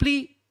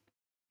simply,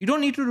 you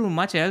don't need to do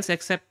much else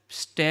except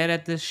stare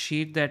at this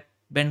sheet that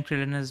Ben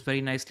Krillin has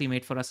very nicely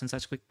made for us in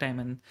such quick time.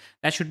 And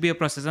that should be a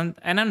process.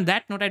 And on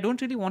that note, I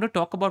don't really want to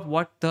talk about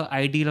what the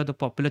ideal or the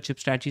popular chip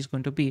strategy is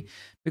going to be,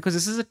 because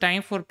this is a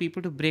time for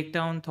people to break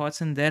down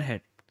thoughts in their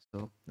head.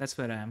 So that's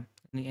where I am.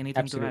 Anything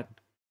Absolutely. to add?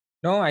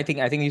 No, I think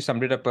you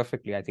summed it up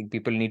perfectly. I think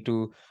people need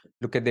to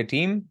look at their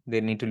team.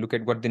 They need to look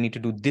at what they need to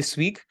do this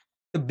week.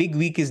 The big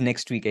week is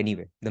next week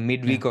anyway. The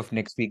midweek of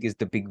next week is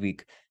the big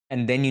week.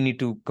 And then you need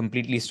to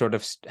completely sort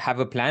of have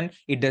a plan.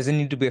 It doesn't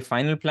need to be a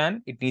final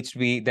plan. It needs to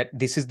be that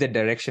this is the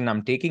direction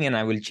I'm taking, and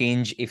I will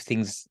change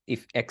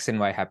if X and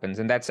Y happens.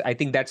 And I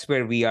think that's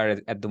where we are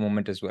at the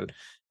moment as well.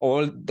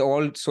 All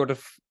sort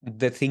of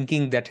the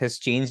thinking that has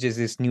changed is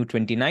this new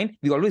 29.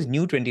 We always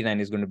knew 29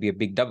 is going to be a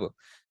big double.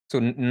 So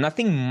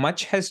nothing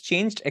much has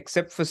changed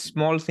except for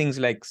small things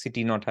like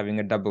City not having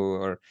a double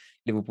or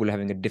Liverpool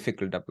having a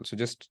difficult double. So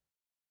just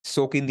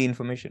soak in the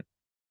information.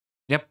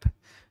 Yep.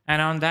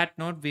 And on that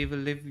note, we will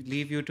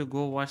leave you to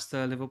go watch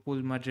the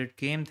Liverpool-Madrid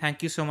game.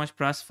 Thank you so much,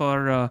 Pras,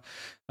 for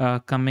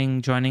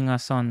joining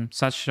us on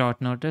such short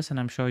notice. And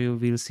I'm sure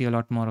we'll see a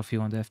lot more of you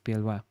on the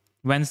FPL Wire.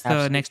 When's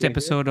the next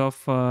episode of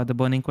The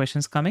Burning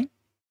Questions coming?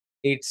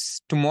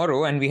 It's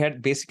tomorrow, and we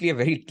had basically a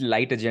very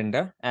light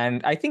agenda.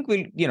 And I think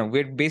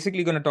we're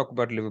basically going to talk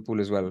about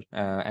Liverpool as well,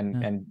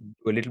 and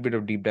do a little bit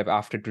of deep dive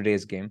after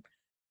today's game.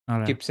 All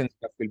right. Tips and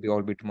stuff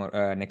will be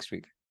tomorrow, next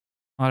week.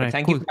 All right.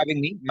 Thank you for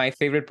having me. My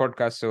favorite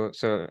podcast.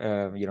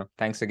 So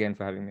thanks again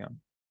for having me on.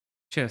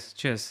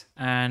 Cheers.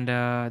 And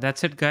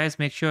that's it, guys.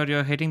 Make sure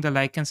you're hitting the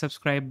like and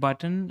subscribe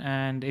button.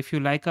 And if you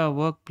like our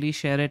work, please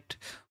share it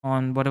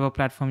on whatever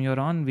platform you're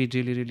on. We'd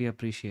really, really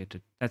appreciate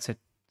it. That's it.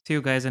 See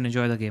you guys and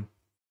enjoy the game.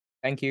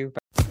 Thank you.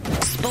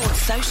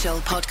 Sports Social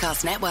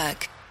Podcast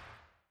Network.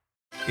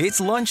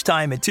 It's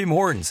lunchtime at Tim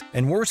Hortons,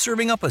 and we're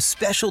serving up a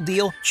special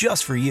deal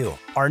just for you.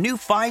 Our new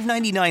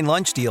 $5.99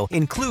 lunch deal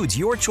includes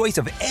your choice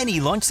of any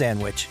lunch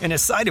sandwich and a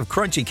side of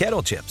crunchy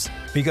kettle chips.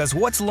 Because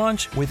what's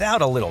lunch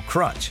without a little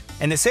crunch?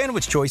 And the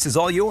sandwich choice is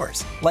all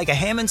yours, like a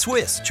ham and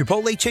Swiss,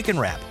 Chipotle chicken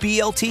wrap,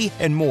 BLT,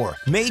 and more,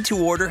 made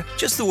to order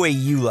just the way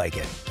you like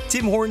it.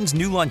 Tim Hortons'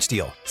 new lunch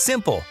deal.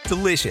 Simple,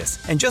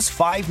 delicious, and just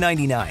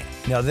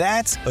 $5.99. Now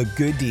that's a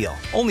good deal.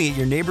 Only at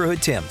your neighborhood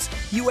Tim's.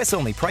 U.S.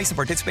 only. Price and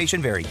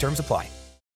participation vary. Terms apply.